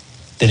office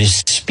that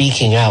is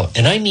speaking out,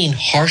 and I mean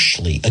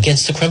harshly,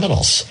 against the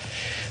criminals.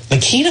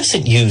 McKee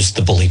doesn't use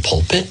the bully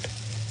pulpit,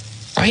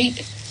 right?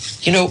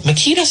 You know,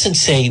 McKee doesn't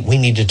say we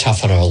need to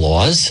toughen our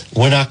laws.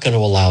 We're not going to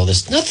allow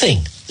this. Nothing.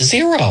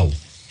 Zero.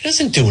 He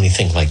doesn't do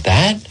anything like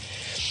that.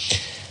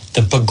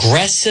 The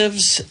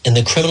progressives and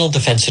the criminal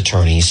defense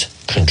attorneys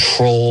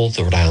control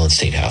the Rhode Island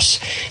State House.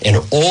 And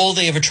all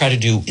they ever try to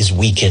do is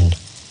weaken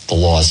the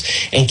laws.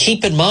 And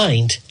keep in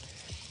mind,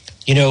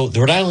 you know,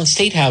 the Rhode Island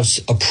State House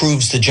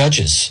approves the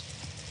judges.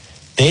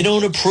 They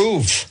don't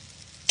approve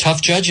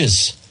tough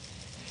judges.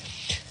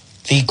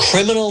 The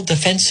criminal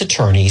defense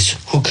attorneys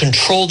who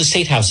control the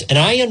State House, and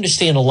I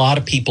understand a lot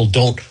of people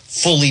don't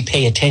fully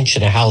pay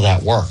attention to how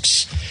that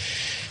works.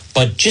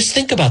 But just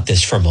think about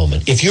this for a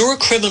moment. If you're a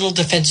criminal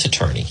defense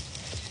attorney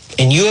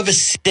and you have a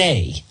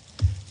say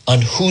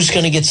on who's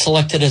going to get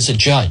selected as a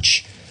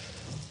judge,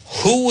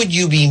 who would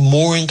you be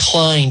more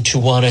inclined to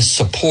want to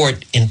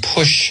support and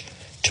push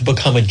to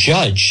become a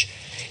judge?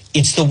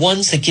 It's the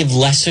ones that give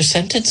lesser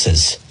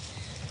sentences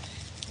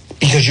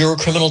because you're a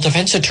criminal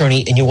defense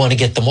attorney and you want to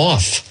get them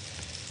off.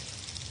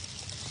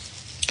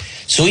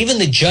 So even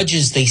the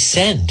judges they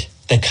send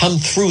that come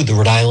through the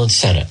Rhode Island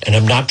Senate, and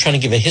I'm not trying to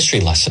give a history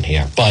lesson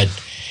here, but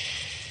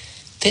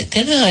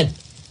they're not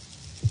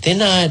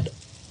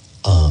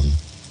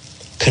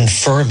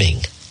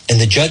confirming,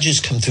 and the judges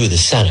come through the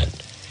Senate.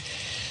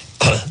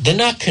 They're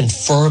not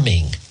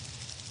confirming,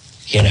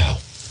 you know,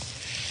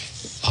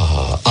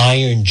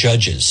 iron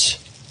judges,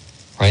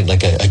 right?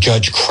 Like a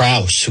Judge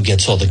Krause who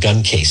gets all the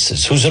gun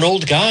cases, who's an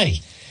old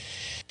guy.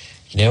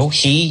 You know,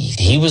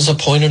 he was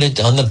appointed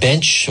on the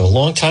bench a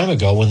long time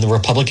ago when the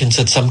Republicans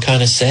had some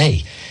kind of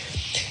say.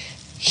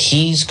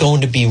 He's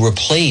going to be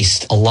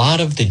replaced. A lot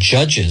of the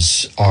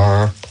judges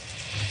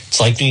it's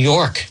like New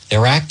York,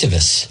 they're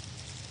activists.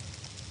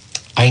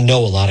 I know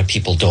a lot of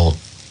people don't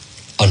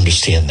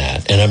understand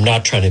that, and I'm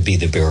not trying to be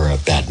the bearer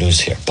of bad news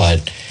here,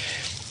 but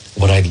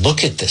when I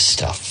look at this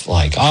stuff,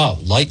 like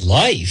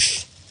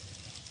life,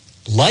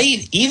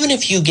 even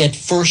if you get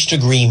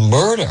first-degree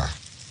murder,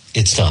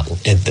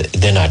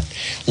 they're not.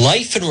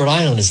 Life in Rhode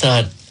Island it's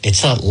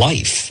not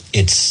life.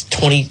 It's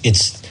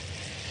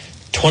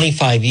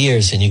 25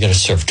 years and you got to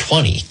serve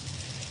 20.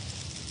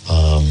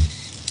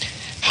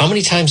 How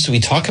many times do we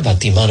talk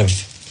about the amount of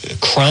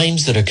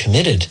crimes that are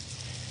committed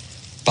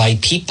by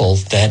people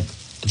that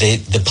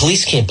the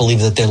police can't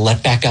believe that they're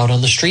let back out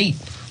on the street,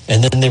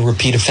 and then they're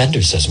repeat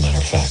offenders, as a matter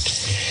of fact.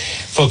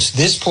 Folks,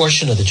 this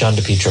portion of the John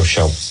DePetro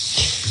Show,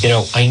 you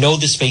know, I know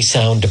this may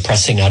sound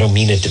depressing. I don't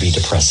mean it to be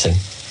depressing,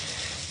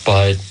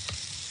 but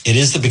it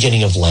is the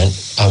beginning of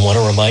Lent. I want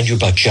to remind you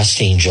about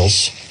Just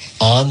Angels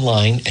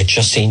online at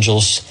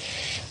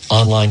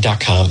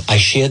justangelsonline.com. I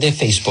share their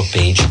Facebook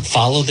page.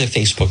 Follow their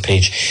Facebook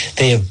page.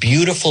 They have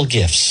beautiful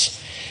gifts.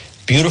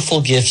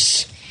 Beautiful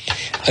gifts.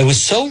 It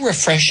was so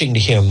refreshing to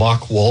hear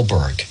Mark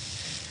Wahlberg,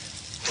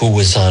 who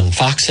was on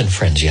Fox and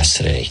Friends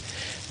yesterday,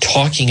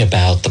 talking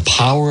about the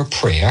power of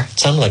prayer. It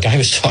sounded like I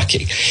was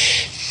talking.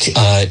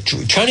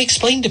 Trying to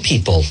explain to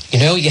people, you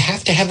know, you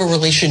have to have a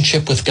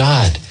relationship with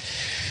God.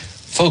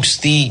 Folks,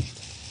 the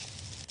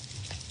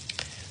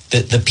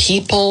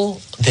people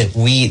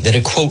that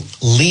are, quote,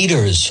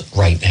 leaders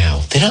right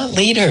now, they're not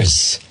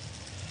leaders.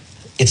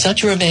 It's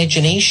not your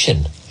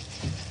imagination.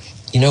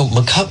 You know,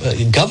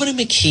 Governor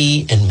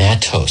McKee and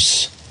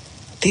Matos,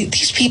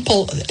 these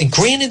people,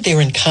 granted they're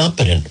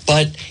incompetent,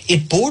 but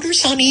it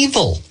borders on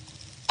evil.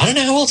 I don't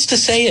know how else to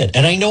say it.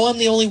 And I know I'm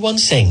the only one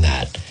saying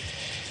that.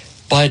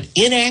 But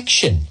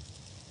inaction.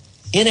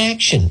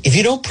 If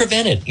you don't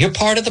prevent it, you're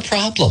part of the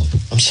problem.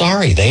 I'm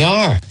sorry, they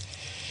are.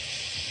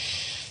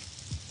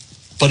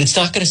 But it's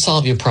not going to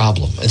solve your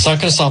problem. It's not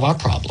going to solve our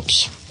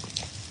problems.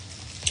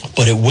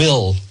 But it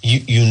will,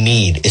 you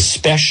need,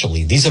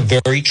 especially, these are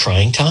very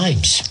trying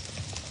times.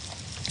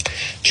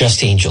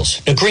 Just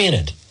Angels. Now,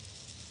 granted,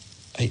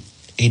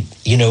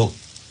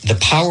 the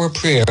power of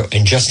prayer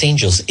and Just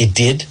Angels, it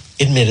did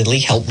admittedly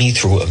help me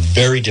through a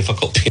very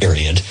difficult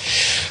period,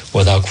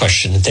 without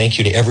question. And thank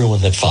you to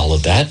everyone that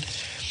followed that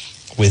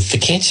with the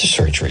cancer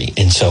surgery.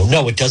 And so,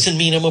 no, it doesn't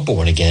mean I'm a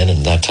born again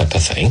and that type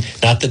of thing.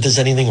 Not that there's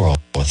anything wrong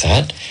with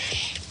that.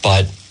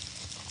 But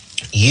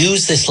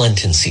use this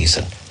Lenten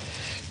season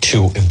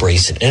to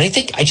embrace it. And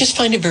I just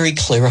find it very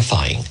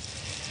clarifying.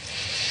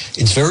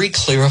 It's very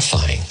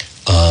clarifying.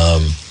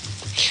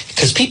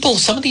 Because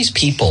some of these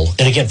people,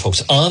 and again,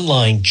 folks,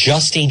 online,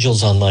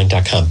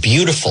 justangelsonline.com,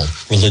 beautiful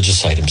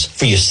religious items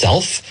for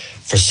yourself,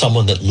 for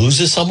someone that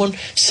loses someone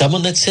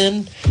that's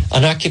in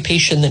an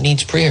occupation that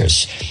needs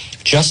prayers.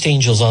 Just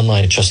Angels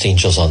Online at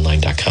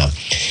justangelsonline.com.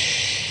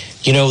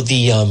 You know,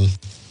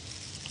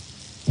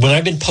 when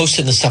I've been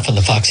posting the stuff on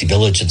the Foxy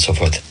Village and so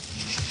forth,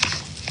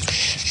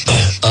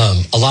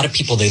 a lot of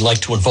people, they like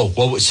to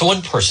invoke. So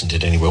one person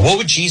did anyway. What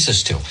would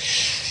Jesus do?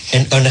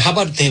 And how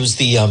about there was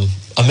a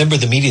member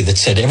of the media that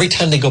said every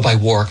time they go by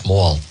Warwick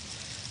Mall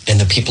and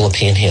the people are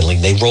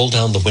panhandling, they roll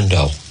down the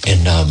window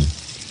and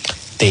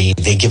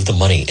they give the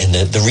money. And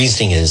the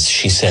reasoning is,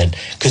 she said,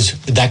 because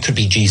that could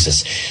be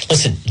Jesus.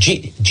 Listen,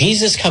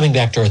 Jesus coming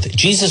back to earth,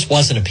 Jesus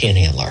wasn't a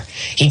panhandler.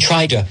 He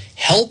tried to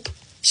help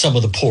some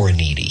of the poor and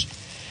needy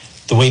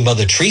the way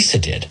Mother Teresa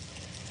did.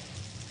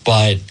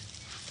 But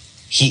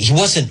he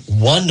wasn't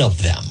one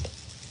of them.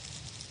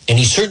 And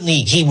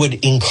he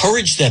would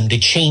encourage them to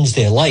change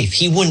their life.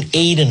 He wouldn't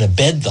aid and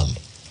abet them.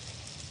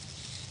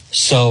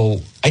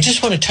 So I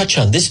just want to touch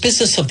on this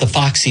business of the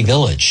Foxy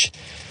Village.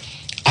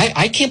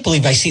 I can't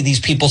believe I see these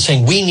people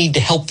saying we need to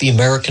help the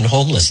American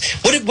homeless.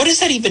 What does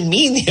that even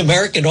mean, the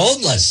American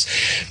homeless?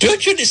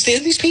 Don't you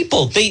understand these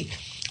people?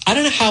 I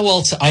don't know how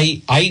else.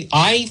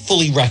 I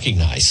fully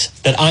recognize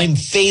that I'm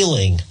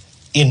failing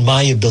in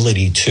my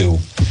ability to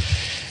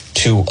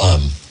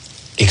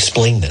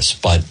explain this,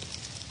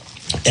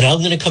 and I'm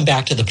going to come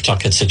back to the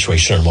Pawtucket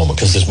situation in a moment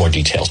because there's more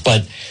details.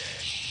 But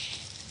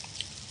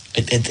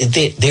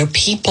they're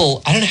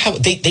people, I don't know how,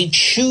 they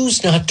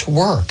choose not to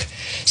work.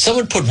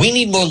 Someone put, we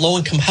need more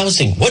low-income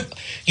housing. What?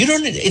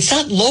 It's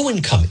not low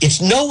income.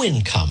 It's no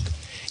income.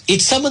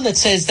 It's someone that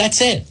says, that's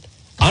it.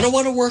 I don't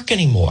want to work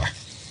anymore.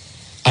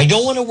 I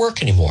don't want to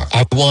work anymore.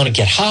 I want to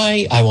get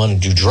high. I want to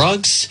do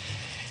drugs.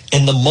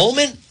 And the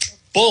moment,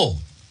 boom,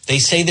 they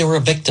say they were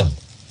a victim.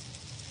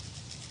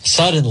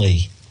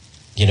 Suddenly,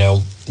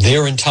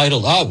 they're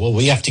entitled,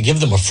 we have to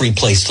give them a free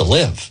place to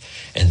live.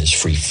 And there's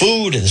free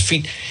food and there's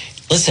free...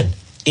 Listen,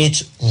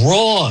 it's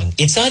wrong.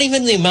 It's not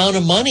even the amount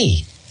of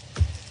money.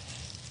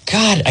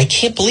 God, I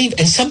can't believe...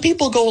 And some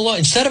people go along...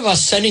 Instead of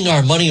us sending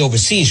our money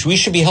overseas, we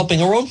should be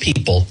helping our own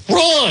people.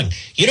 Wrong.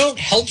 You don't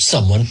help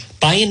someone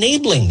by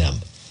enabling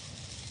them.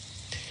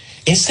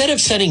 Instead of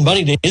sending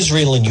money to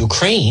Israel and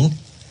Ukraine,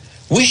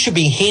 we should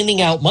be handing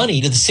out money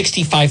to the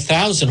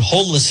 65,000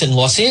 homeless in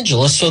Los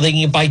Angeles so they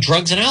can buy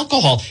drugs and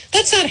alcohol.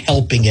 That's not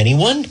helping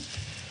anyone.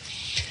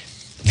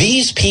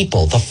 These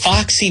people, the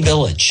Foxy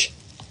Village,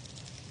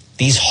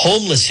 these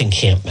homeless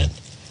encampment,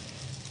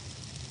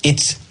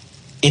 it's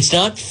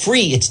not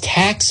free. It's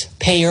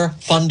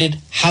taxpayer-funded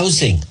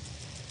housing.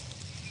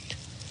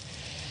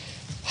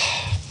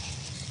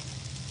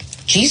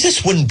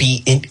 Jesus wouldn't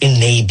be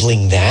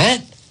enabling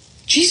that.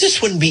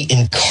 Jesus wouldn't be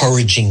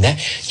encouraging that.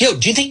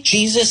 Do you think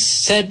Jesus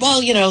said,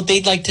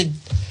 they'd like to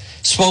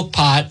smoke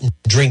pot and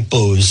drink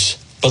booze,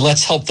 but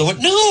let's help them?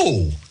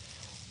 No.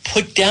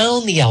 Put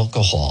down the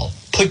alcohol.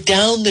 Put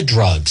down the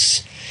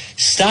drugs.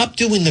 Stop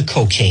doing the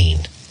cocaine.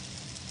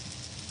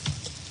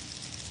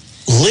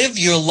 Live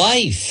your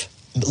life.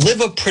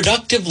 Live a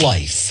productive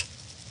life.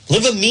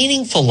 Live a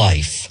meaningful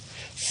life.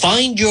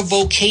 Find your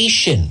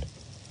vocation.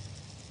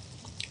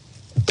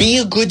 Be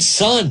a good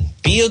son.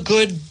 Be a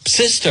good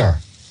sister.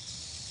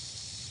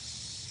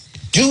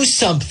 Do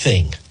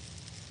something.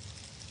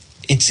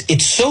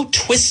 It's so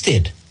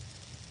twisted.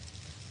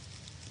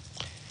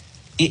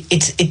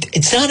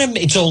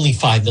 It's only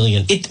 5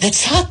 million.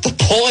 That's not the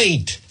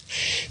point.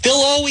 They'll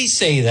always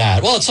say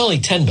that. Well, it's only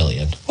 10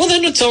 million. Well,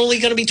 then it's only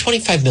going to be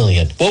 25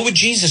 million. What would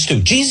Jesus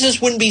do?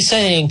 Jesus wouldn't be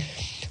saying,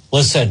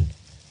 listen,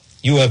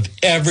 you have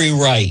every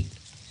right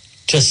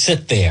to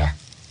sit there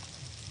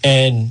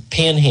and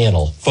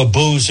panhandle for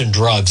booze and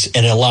drugs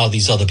and allow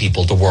these other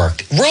people to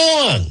work.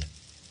 Wrong.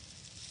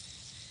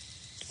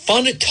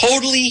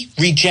 Totally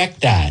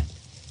reject that.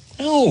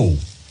 No.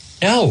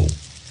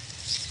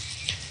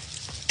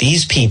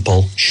 These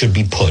people should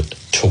be put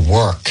to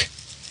work.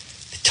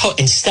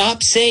 And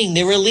stop saying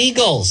they're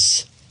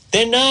illegals.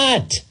 They're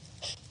not.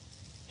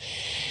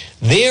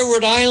 They're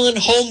Rhode Island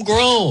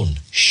homegrown.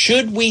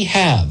 Should we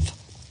have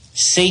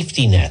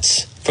safety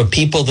nets for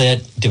people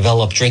that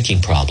develop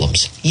drinking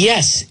problems?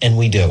 Yes, and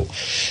we do.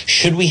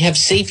 Should we have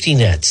safety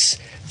nets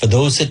for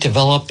those that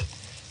develop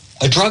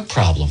a drug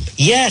problem?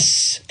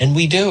 Yes, and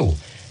we do.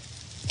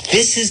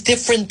 This is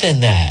different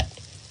than that.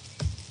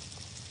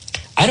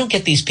 I don't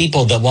get these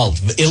people that,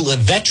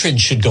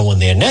 veterans should go in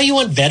there. Now you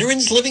want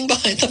veterans living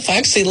behind the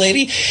Foxy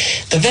lady?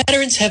 The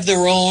veterans have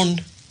their own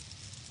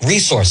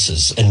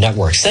resources and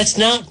networks. That's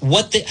not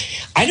what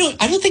I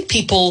don't think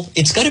people,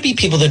 it's got to be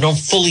people that don't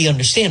fully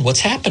understand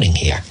what's happening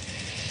here.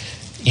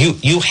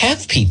 You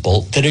have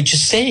people that are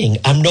just saying,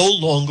 I'm no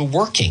longer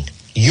working.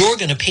 You're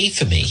going to pay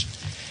for me.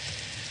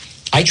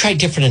 I tried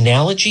different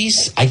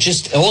analogies.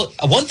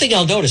 One thing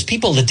I'll notice,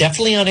 people are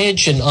definitely on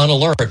edge and on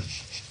alert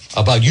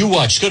about you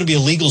watch, it's going to be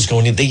illegals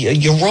going in.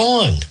 You're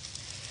wrong.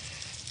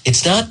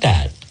 It's not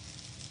that.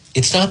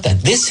 It's not that.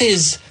 This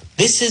is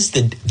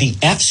the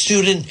F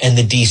student and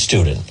the D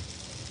student.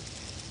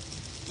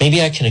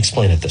 Maybe I can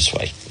explain it this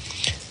way.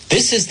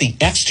 This is the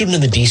F student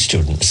and the D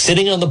student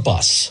sitting on the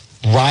bus,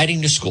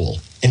 riding to school,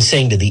 and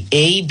saying to the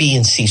A, B,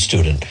 and C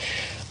student,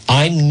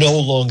 I'm no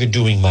longer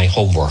doing my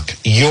homework.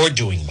 You're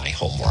doing my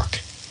homework.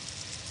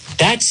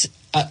 That's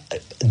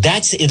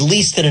at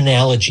least an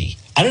analogy.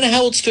 I don't know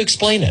how else to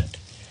explain it.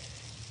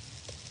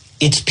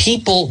 It's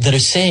people that are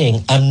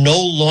saying, I'm no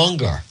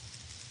longer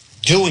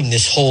doing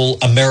this whole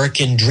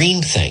American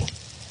dream thing.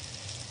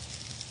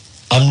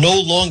 I'm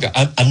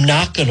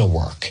not going to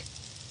work.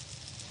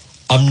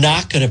 I'm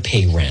not going to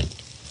pay rent.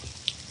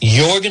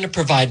 You're going to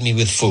provide me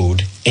with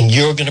food, and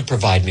you're going to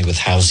provide me with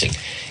housing.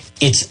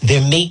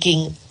 They're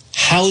making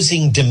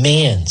housing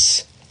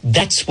demands.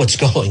 That's what's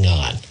going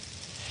on.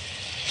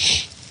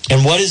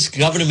 And what is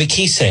Governor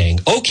McKee saying?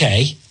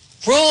 Okay,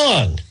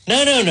 wrong.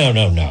 No.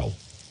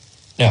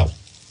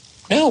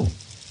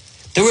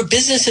 There are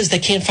businesses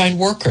that can't find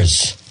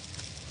workers.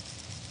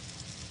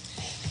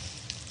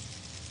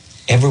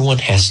 Everyone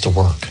has to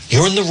work.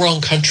 You're in the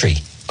wrong country.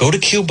 Go to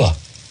Cuba.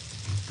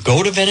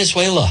 Go to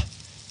Venezuela.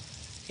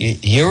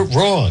 You're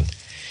wrong.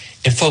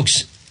 And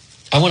folks,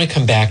 I want to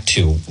come back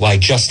to why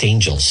Just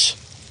Angels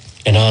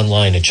and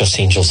online at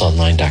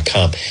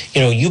justangelsonline.com.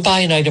 You know, you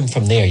buy an item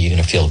from there, you're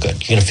going to feel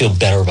good. You're going to feel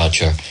better about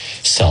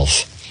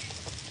yourself.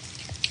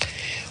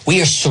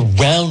 We are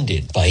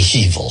surrounded by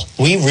evil.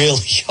 We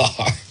really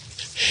are.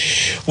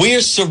 We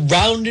are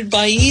surrounded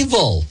by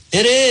evil.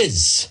 It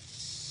is.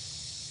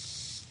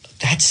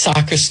 That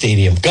soccer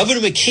stadium.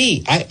 Governor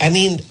McKee, I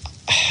mean,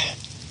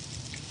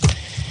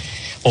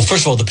 well,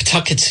 first of all, the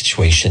Pawtucket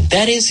situation,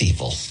 that is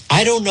evil.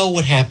 I don't know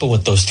what happened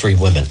with those 3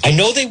 women. I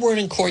know they weren't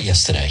in court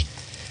yesterday.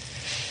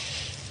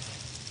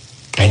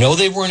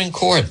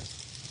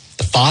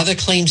 The father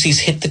claims he's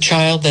hit the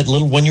child, that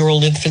little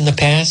 1-year-old infant in the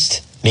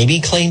past. Maybe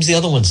he claims the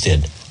other ones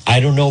did. I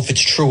don't know if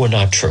it's true or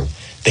not true.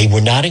 They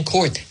were not in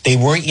court. They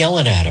weren't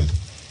yelling at him.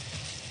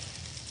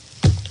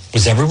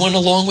 Was everyone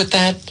along with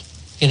that?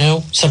 You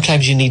know,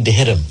 sometimes you need to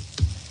hit him.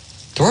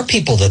 There are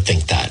people that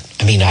think that.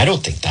 I mean, I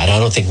don't think that. I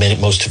don't think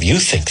most of you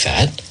think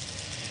that.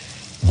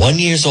 1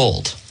 year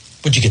old.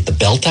 Would you get the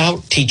belt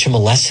out? Teach him a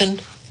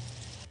lesson?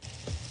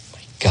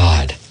 My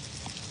God.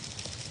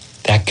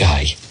 That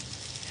guy.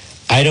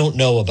 I don't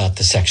know about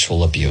the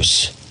sexual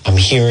abuse. I'm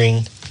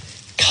hearing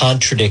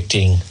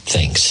contradicting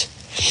things.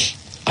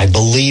 I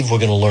believe we're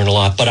going to learn a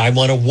lot, but I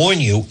want to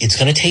warn you, it's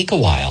going to take a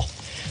while.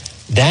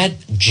 That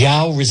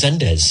João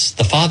Resendez,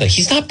 the father,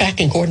 he's not back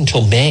in court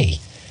until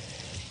May.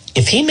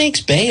 If he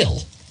makes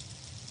bail,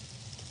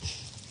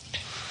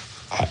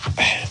 I'm.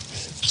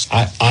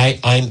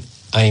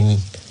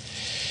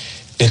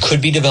 There could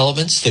be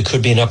developments. There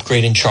could be an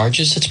upgrade in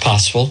charges. It's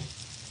possible.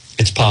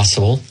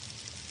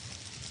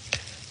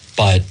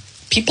 But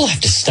people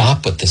have to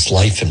stop with this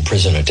life in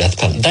prison or death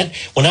penalty. That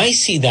when I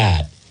see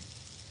that,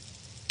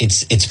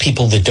 it's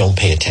people that don't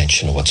pay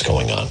attention to what's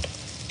going on.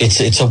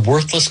 It's a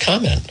worthless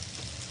comment.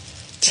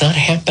 It's not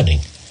happening.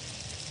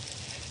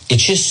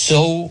 It's just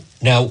so.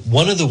 Now,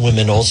 one of the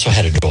women also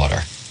had a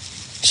daughter,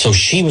 so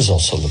she was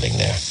also living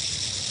there.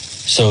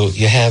 So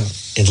you have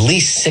at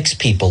least 6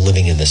 people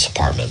living in this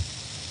apartment.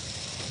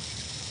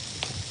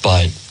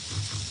 But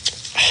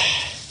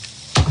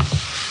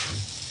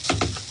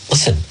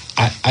listen,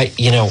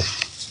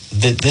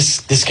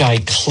 this guy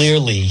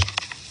clearly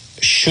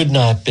should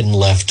not have been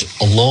left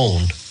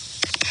alone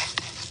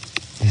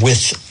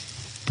with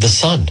the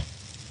son.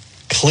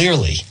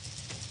 Clearly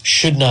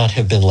should not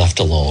have been left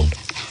alone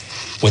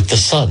with the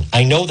son.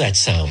 I know that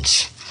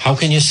sounds. How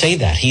can you say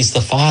that? He's the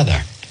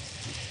father.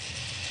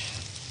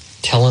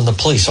 Telling the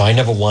police, I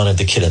never wanted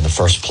the kid in the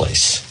first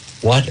place.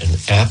 What an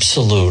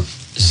absolute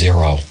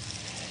zero.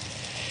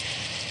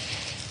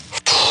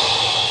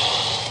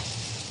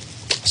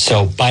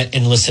 So,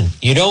 and listen,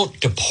 you don't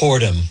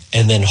deport him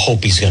and then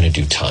hope he's going to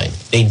do time.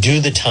 They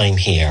do the time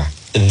here,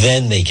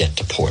 then they get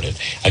deported.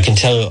 I can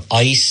tell you,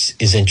 ICE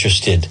is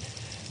interested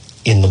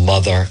in the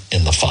mother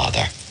and the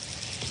father.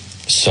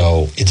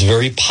 So it's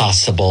very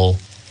possible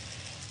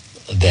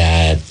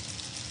that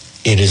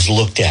it is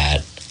looked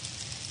at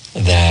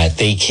that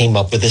they came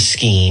up with a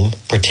scheme,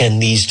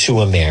 pretend these 2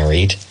 are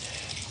married,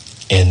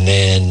 and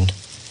then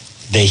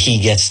he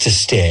gets to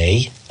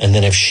stay, and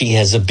then if she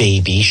has a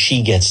baby,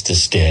 she gets to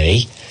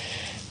stay,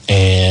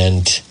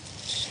 and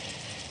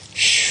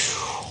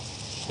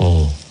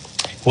we'll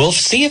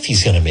see if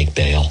he's going to make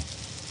bail.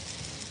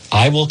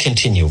 I will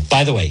continue.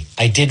 By the way,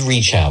 I did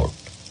reach out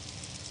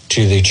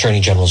to the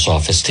Attorney General's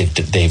office.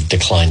 They've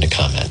declined to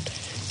comment.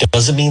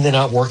 Doesn't mean they're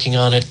not working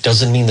on it.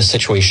 Doesn't mean the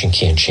situation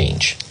can't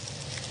change.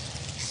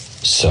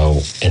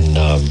 So,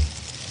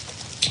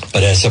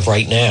 but as of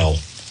right now,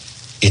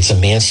 it's a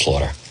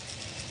manslaughter.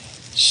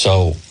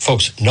 So,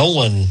 folks, no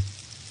one,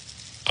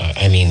 and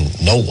I mean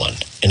no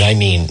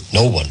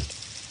one,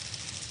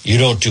 you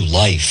don't do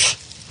life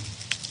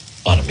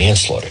on a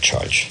manslaughter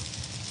charge.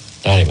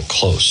 Not even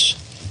close.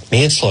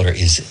 Manslaughter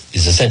is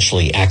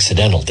essentially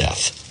accidental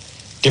death.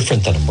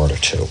 Different than a murder,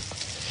 too.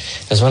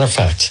 As a matter of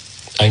fact,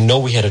 I know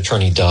we had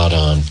Attorney Dodd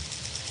on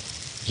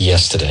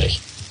yesterday,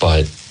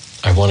 but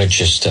I want to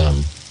just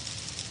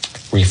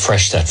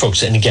refresh that,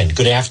 folks. And again,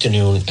 good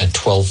afternoon at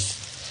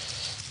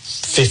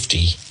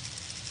 12:50.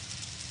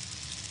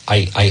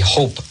 I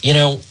hope,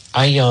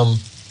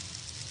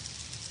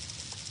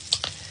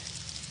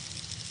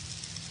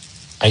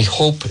 I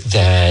hope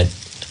that,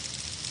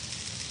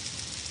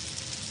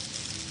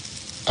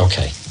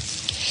 okay.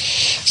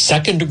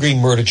 Second-degree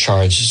murder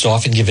charge is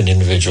often given to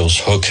individuals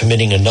who are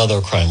committing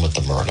another crime with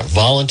the murder.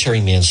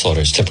 Voluntary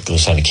manslaughter is typically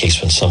assigned a case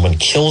when someone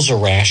kills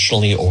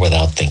irrationally or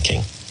without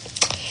thinking.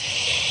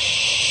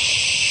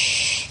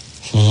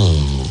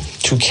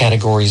 2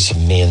 categories of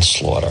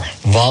manslaughter.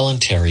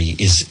 Voluntary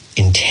is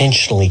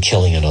intentionally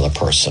killing another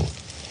person.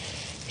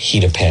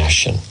 heat of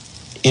passion,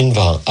 and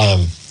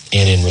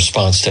in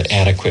response to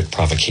adequate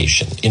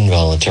provocation.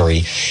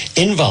 Involuntary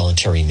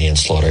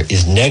manslaughter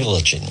is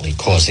negligently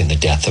causing the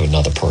death of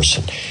another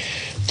person.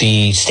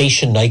 The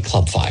station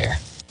nightclub fire,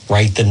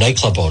 right? The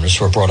nightclub owners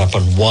were brought up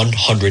on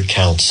 100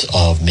 counts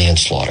of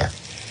manslaughter.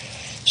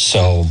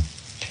 So,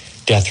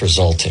 death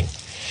resulting.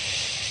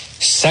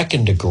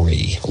 Second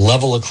degree,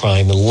 level of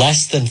crime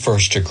less than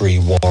first degree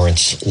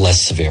warrants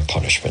less severe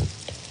punishment.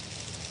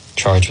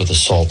 Charged with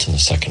assault in the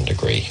second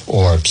degree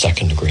or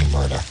second degree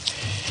murder.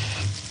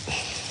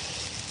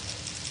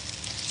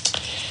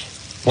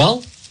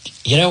 Well,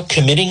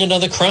 committing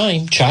another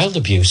crime, child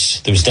abuse.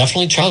 There was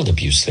definitely child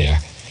abuse there.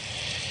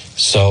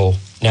 So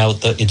now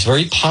it's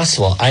very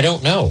possible. I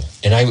don't know.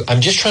 And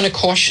I'm just trying to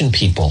caution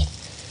people.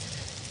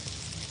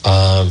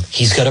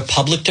 He's got a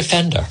public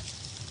defender.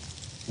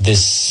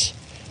 This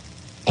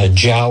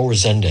João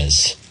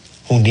Resendez,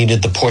 who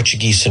needed the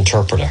Portuguese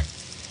interpreter.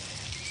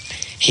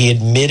 He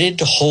admitted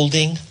to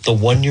holding the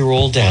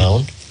 1-year-old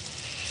down,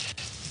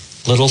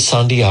 little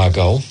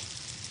Santiago,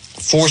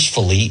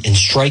 forcefully and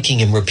striking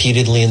him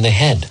repeatedly in the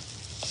head.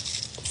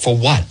 For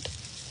what?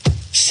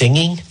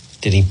 Singing?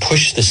 Did he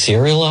push the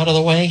cereal out of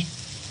the way?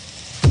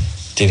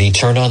 Did he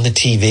turn on the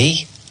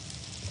TV?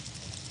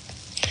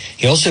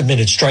 He also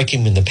admitted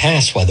striking him in the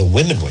past while the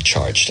women were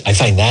charged. I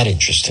find that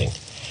interesting.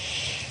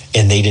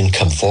 And they didn't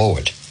come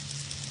forward.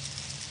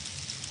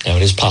 Now,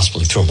 it is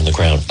possible he threw him on the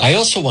ground. I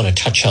also want to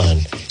touch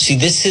on,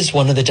 this is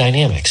one of the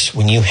dynamics.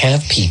 When you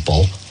have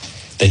people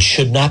that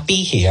should not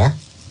be here,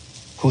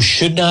 who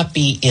should not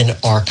be in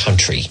our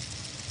country,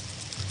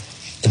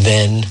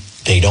 then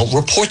they don't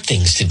report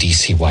things to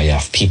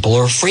DCYF. People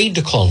are afraid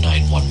to call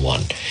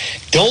 911.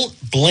 Don't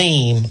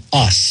blame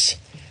us.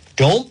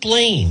 Don't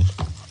blame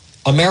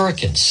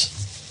Americans.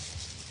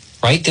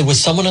 Right? There was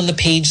someone on the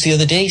page the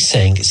other day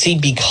saying,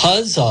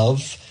 because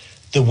of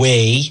the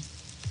way,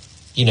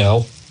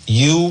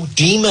 you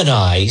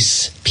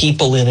demonize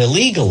people in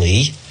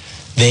illegally,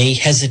 they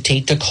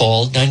hesitate to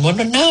call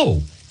 911.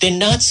 No, they're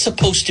not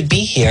supposed to be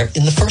here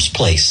in the first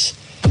place.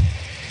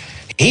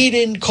 He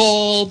didn't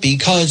call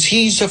because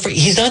he's afraid.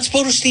 He's not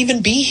supposed to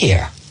even be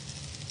here.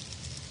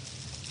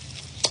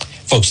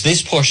 Folks,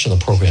 this portion of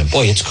the program,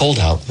 boy, it's cold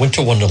out.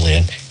 Winter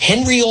wonderland.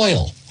 Henry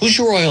Oil. Who's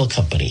your oil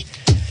company?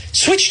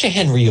 Switch to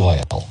Henry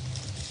Oil.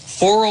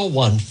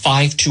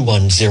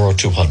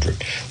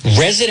 401-521-0200.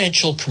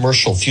 Residential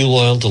commercial fuel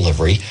oil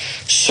delivery,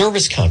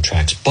 service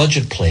contracts,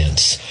 budget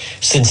plans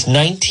since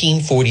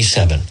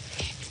 1947.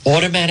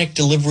 Automatic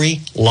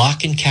delivery,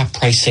 lock and cap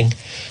pricing.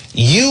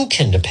 You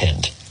can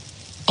depend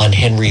on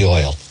Henry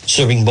Oil,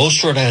 serving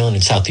most Rhode Island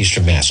and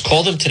southeastern Mass.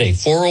 Call them today,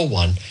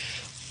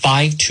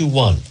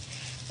 401-521-0200,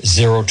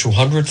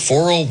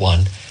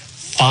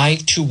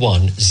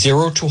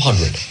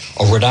 401-521-0200.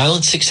 A Rhode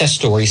Island success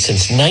story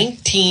since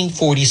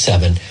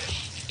 1947.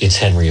 It's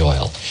Henry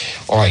Oil.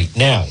 All right,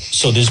 now,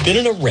 so there's been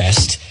an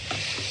arrest.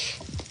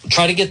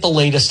 Try to get the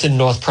latest in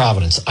North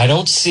Providence. I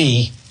don't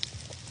see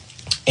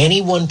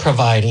anyone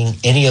providing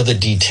any other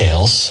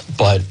details,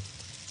 but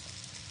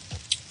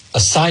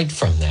aside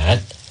from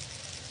that,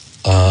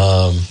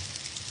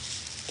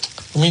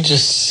 let me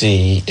just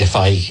see if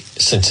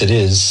since it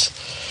is,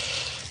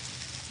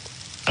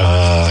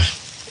 I'm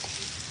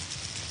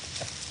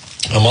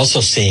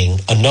also seeing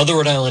another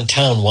Rhode Island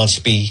town wants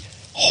to be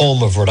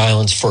home of Rhode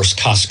Island's first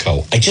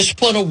Costco. I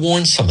just want to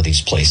warn some of these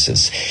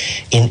places.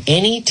 In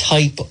any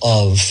type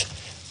of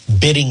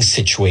bidding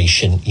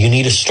situation, you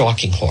need a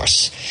stalking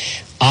horse.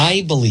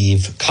 I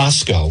believe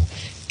Costco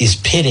is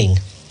pitting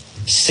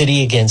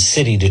city against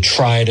city to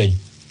try to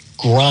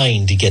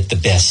grind to get the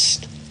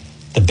best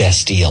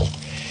deal.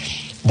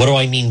 What do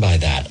I mean by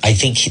that? I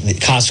think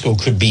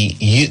Costco could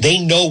be, they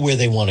know where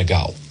they want to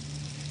go.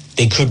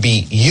 They could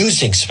be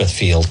using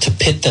Smithfield to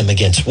pit them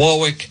against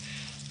Warwick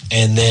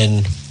and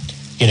then,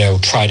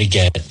 try to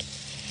get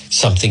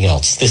something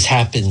else. This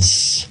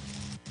happens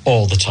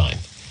all the time.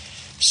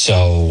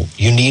 So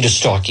you need a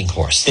stalking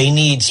horse. They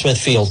need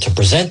Smithfield to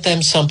present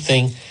them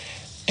something,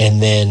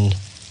 and then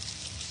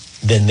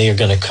they're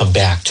going to come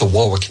back to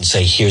Warwick and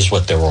say, here's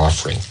what they're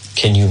offering.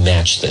 Can you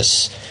match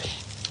this?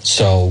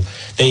 So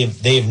they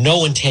have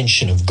no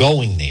intention of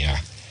going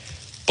there,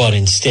 but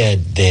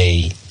instead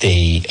they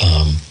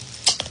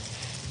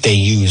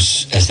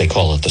use, as they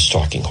call it, the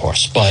stalking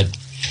horse. But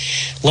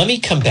let me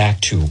come back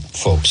to,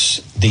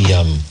 folks, the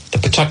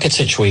Pawtucket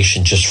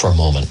situation just for a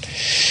moment.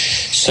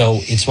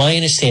 So it's my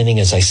understanding,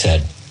 as I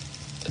said,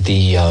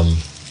 the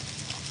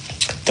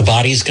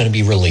body is going to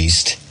be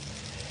released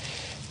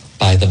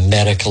by the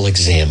medical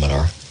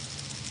examiner.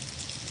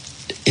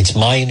 It's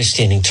my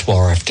understanding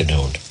tomorrow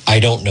afternoon. I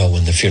don't know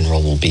when the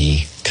funeral will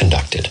be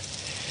conducted.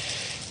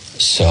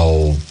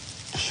 So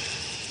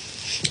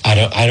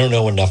I don't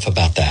know enough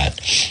about that.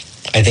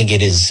 I think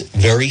it is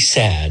very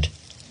sad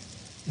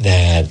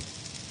that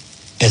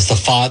as the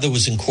father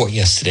was in court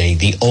yesterday,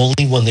 the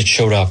only one that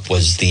showed up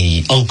was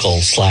the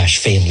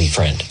uncle/family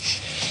friend.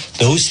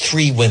 Those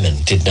 3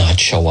 women did not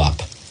show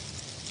up.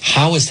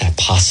 How is that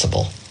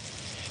possible?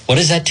 What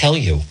does that tell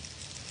you?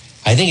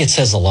 I think it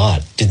says a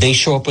lot. Did they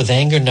show up with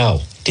anger?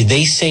 No. Did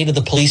they say to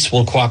the police,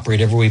 we'll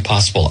cooperate every way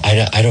possible?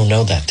 I don't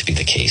know that to be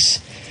the case.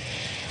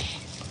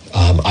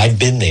 I've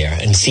been there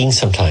and seen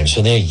sometimes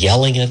when they're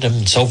yelling at them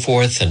and so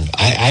forth, and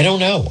I don't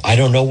know. I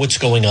don't know what's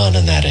going on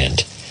that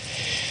end.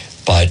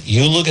 But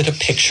you look at a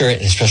picture,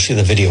 and especially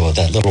the video of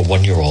that little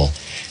 1-year-old,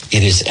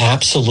 it is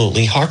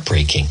absolutely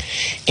heartbreaking.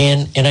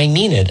 And I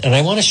mean it, and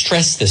I want to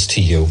stress this to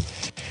you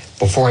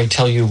before I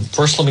tell you.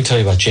 First, let me tell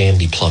you about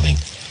J&B Plumbing.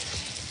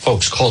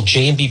 Folks, call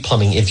J&B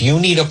Plumbing. If you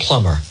need a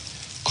plumber,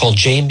 call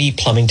J&B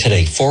Plumbing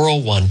today,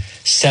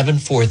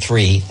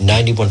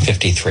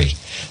 401-743-9153.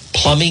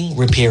 Plumbing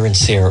repair and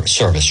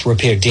service.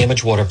 Repair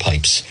damaged water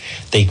pipes.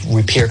 They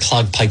repair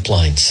clogged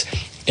pipelines,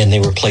 and they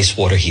replace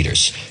water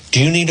heaters.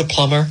 Do you need a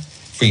plumber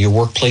for your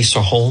workplace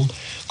or home?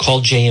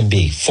 Call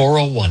J&B,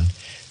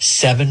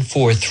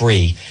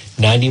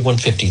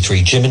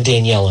 401-743-9153. Jim and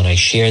Danielle and I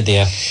share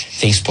their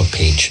Facebook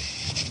page.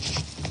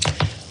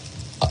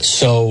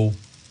 So,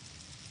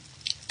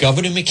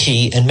 Governor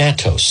McKee and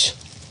Matos.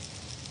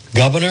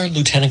 Governor,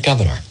 Lieutenant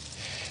Governor.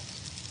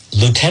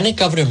 Lieutenant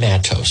Governor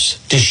Matos,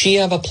 does she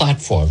have a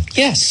platform?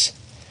 Yes.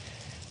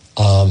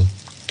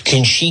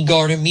 Can she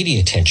garner media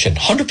attention?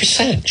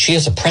 100%. She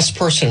has a press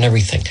person and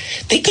everything.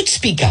 They could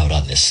speak out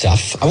on this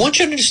stuff. I want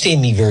you to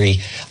understand me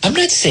I'm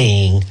not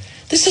saying,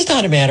 this is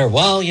not a matter,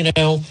 well,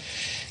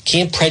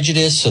 can't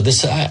prejudice, or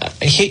this,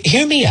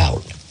 hear me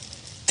out.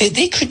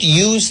 They could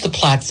use the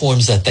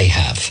platforms that they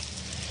have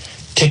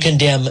to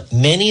condemn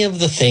many of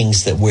the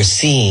things that we're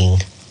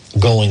seeing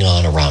going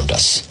on around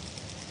us.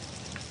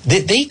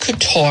 They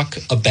could talk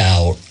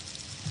about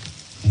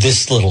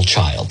this little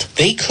child.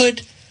 They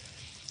could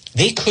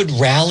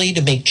rally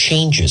to make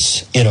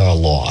changes in our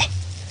law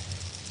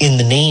in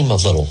the name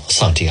of little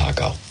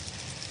Santiago.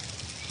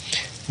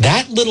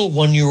 That little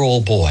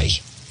 1-year-old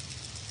boy,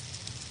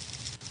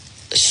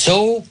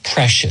 so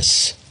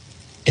precious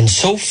and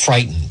so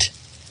frightened.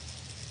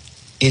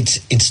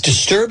 It's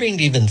disturbing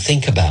to even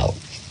think about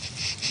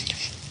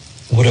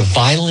what a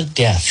violent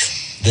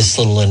death this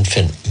little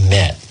infant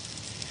met.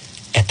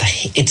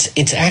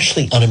 It's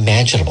actually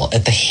unimaginable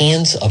at the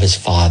hands of his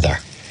father.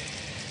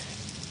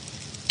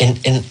 And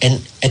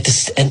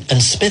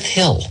Smith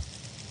Hill,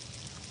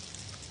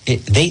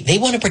 they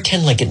want to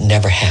pretend like it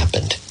never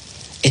happened.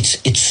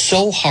 It's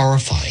so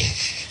horrifying,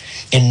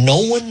 and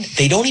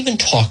they don't even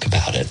talk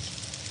about it.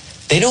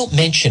 They don't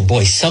mention,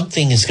 boy,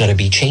 something is going to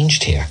be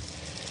changed here.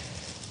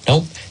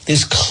 No,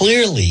 there's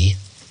clearly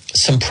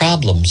some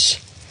problems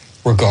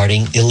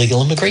regarding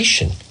illegal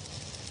immigration.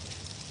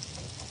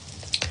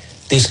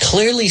 There's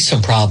clearly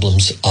some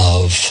problems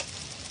of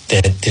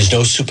that there's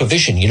no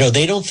supervision.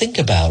 They don't think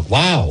about,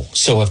 wow,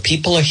 so if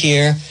people are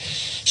here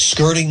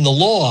skirting the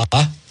law,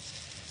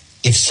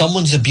 if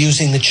someone's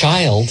abusing the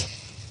child,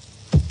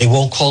 they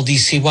won't call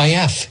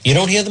DCYF. You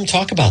don't hear them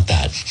talk about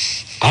that.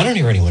 I don't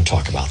hear anyone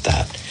talk about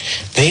that.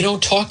 They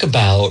don't talk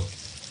about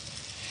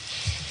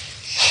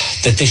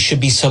that there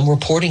should be some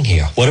reporting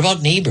here. What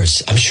about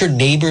neighbors? I'm sure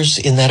neighbors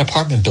in that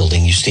apartment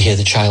building used to hear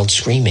the child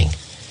screaming.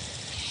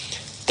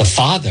 The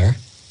father,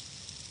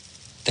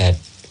 that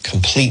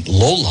complete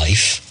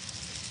lowlife,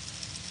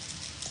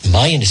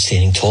 my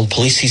understanding, told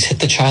police he's hit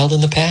the child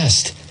in the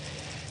past.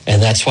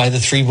 And that's why the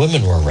 3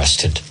 women were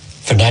arrested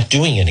for not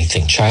doing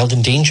anything, child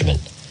endangerment.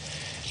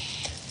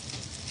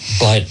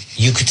 But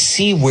you could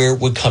see where it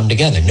would come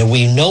together. Now,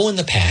 we know in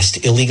the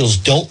past illegals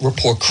don't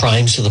report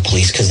crimes to the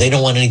police because they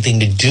don't want anything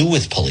to do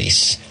with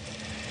police.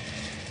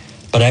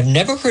 But I've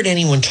never heard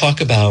anyone talk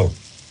about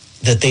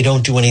that they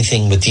don't do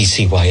anything with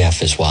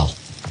DCYF as well.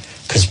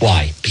 Because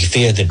why? Be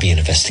fair, there'd be an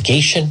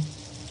investigation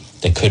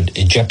that could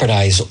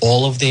jeopardize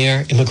all of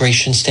their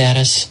immigration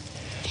status.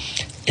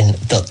 And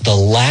the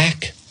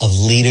lack of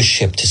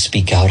leadership to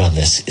speak out on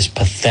this is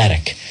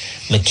pathetic.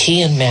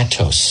 McKee and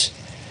Matos,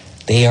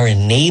 they are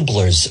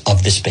enablers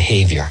of this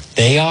behavior.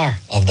 They are,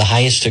 of the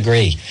highest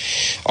degree.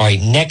 All right,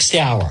 next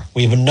hour,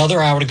 we have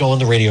another hour to go on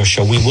the radio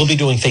show. We will be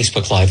doing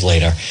Facebook Live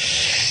later.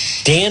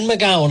 Dan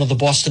McGowan of the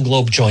Boston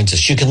Globe joins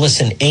us. You can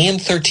listen AM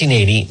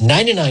 1380,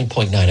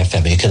 99.9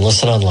 FM. You can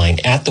listen online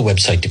at the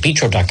website,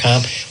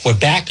 DePetro.com. We're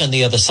back on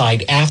the other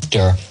side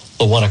after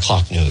the 1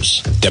 o'clock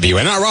news.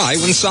 WNRI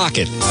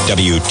Woonsocket,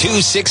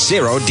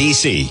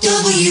 W260DC.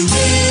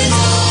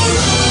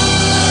 WNRI.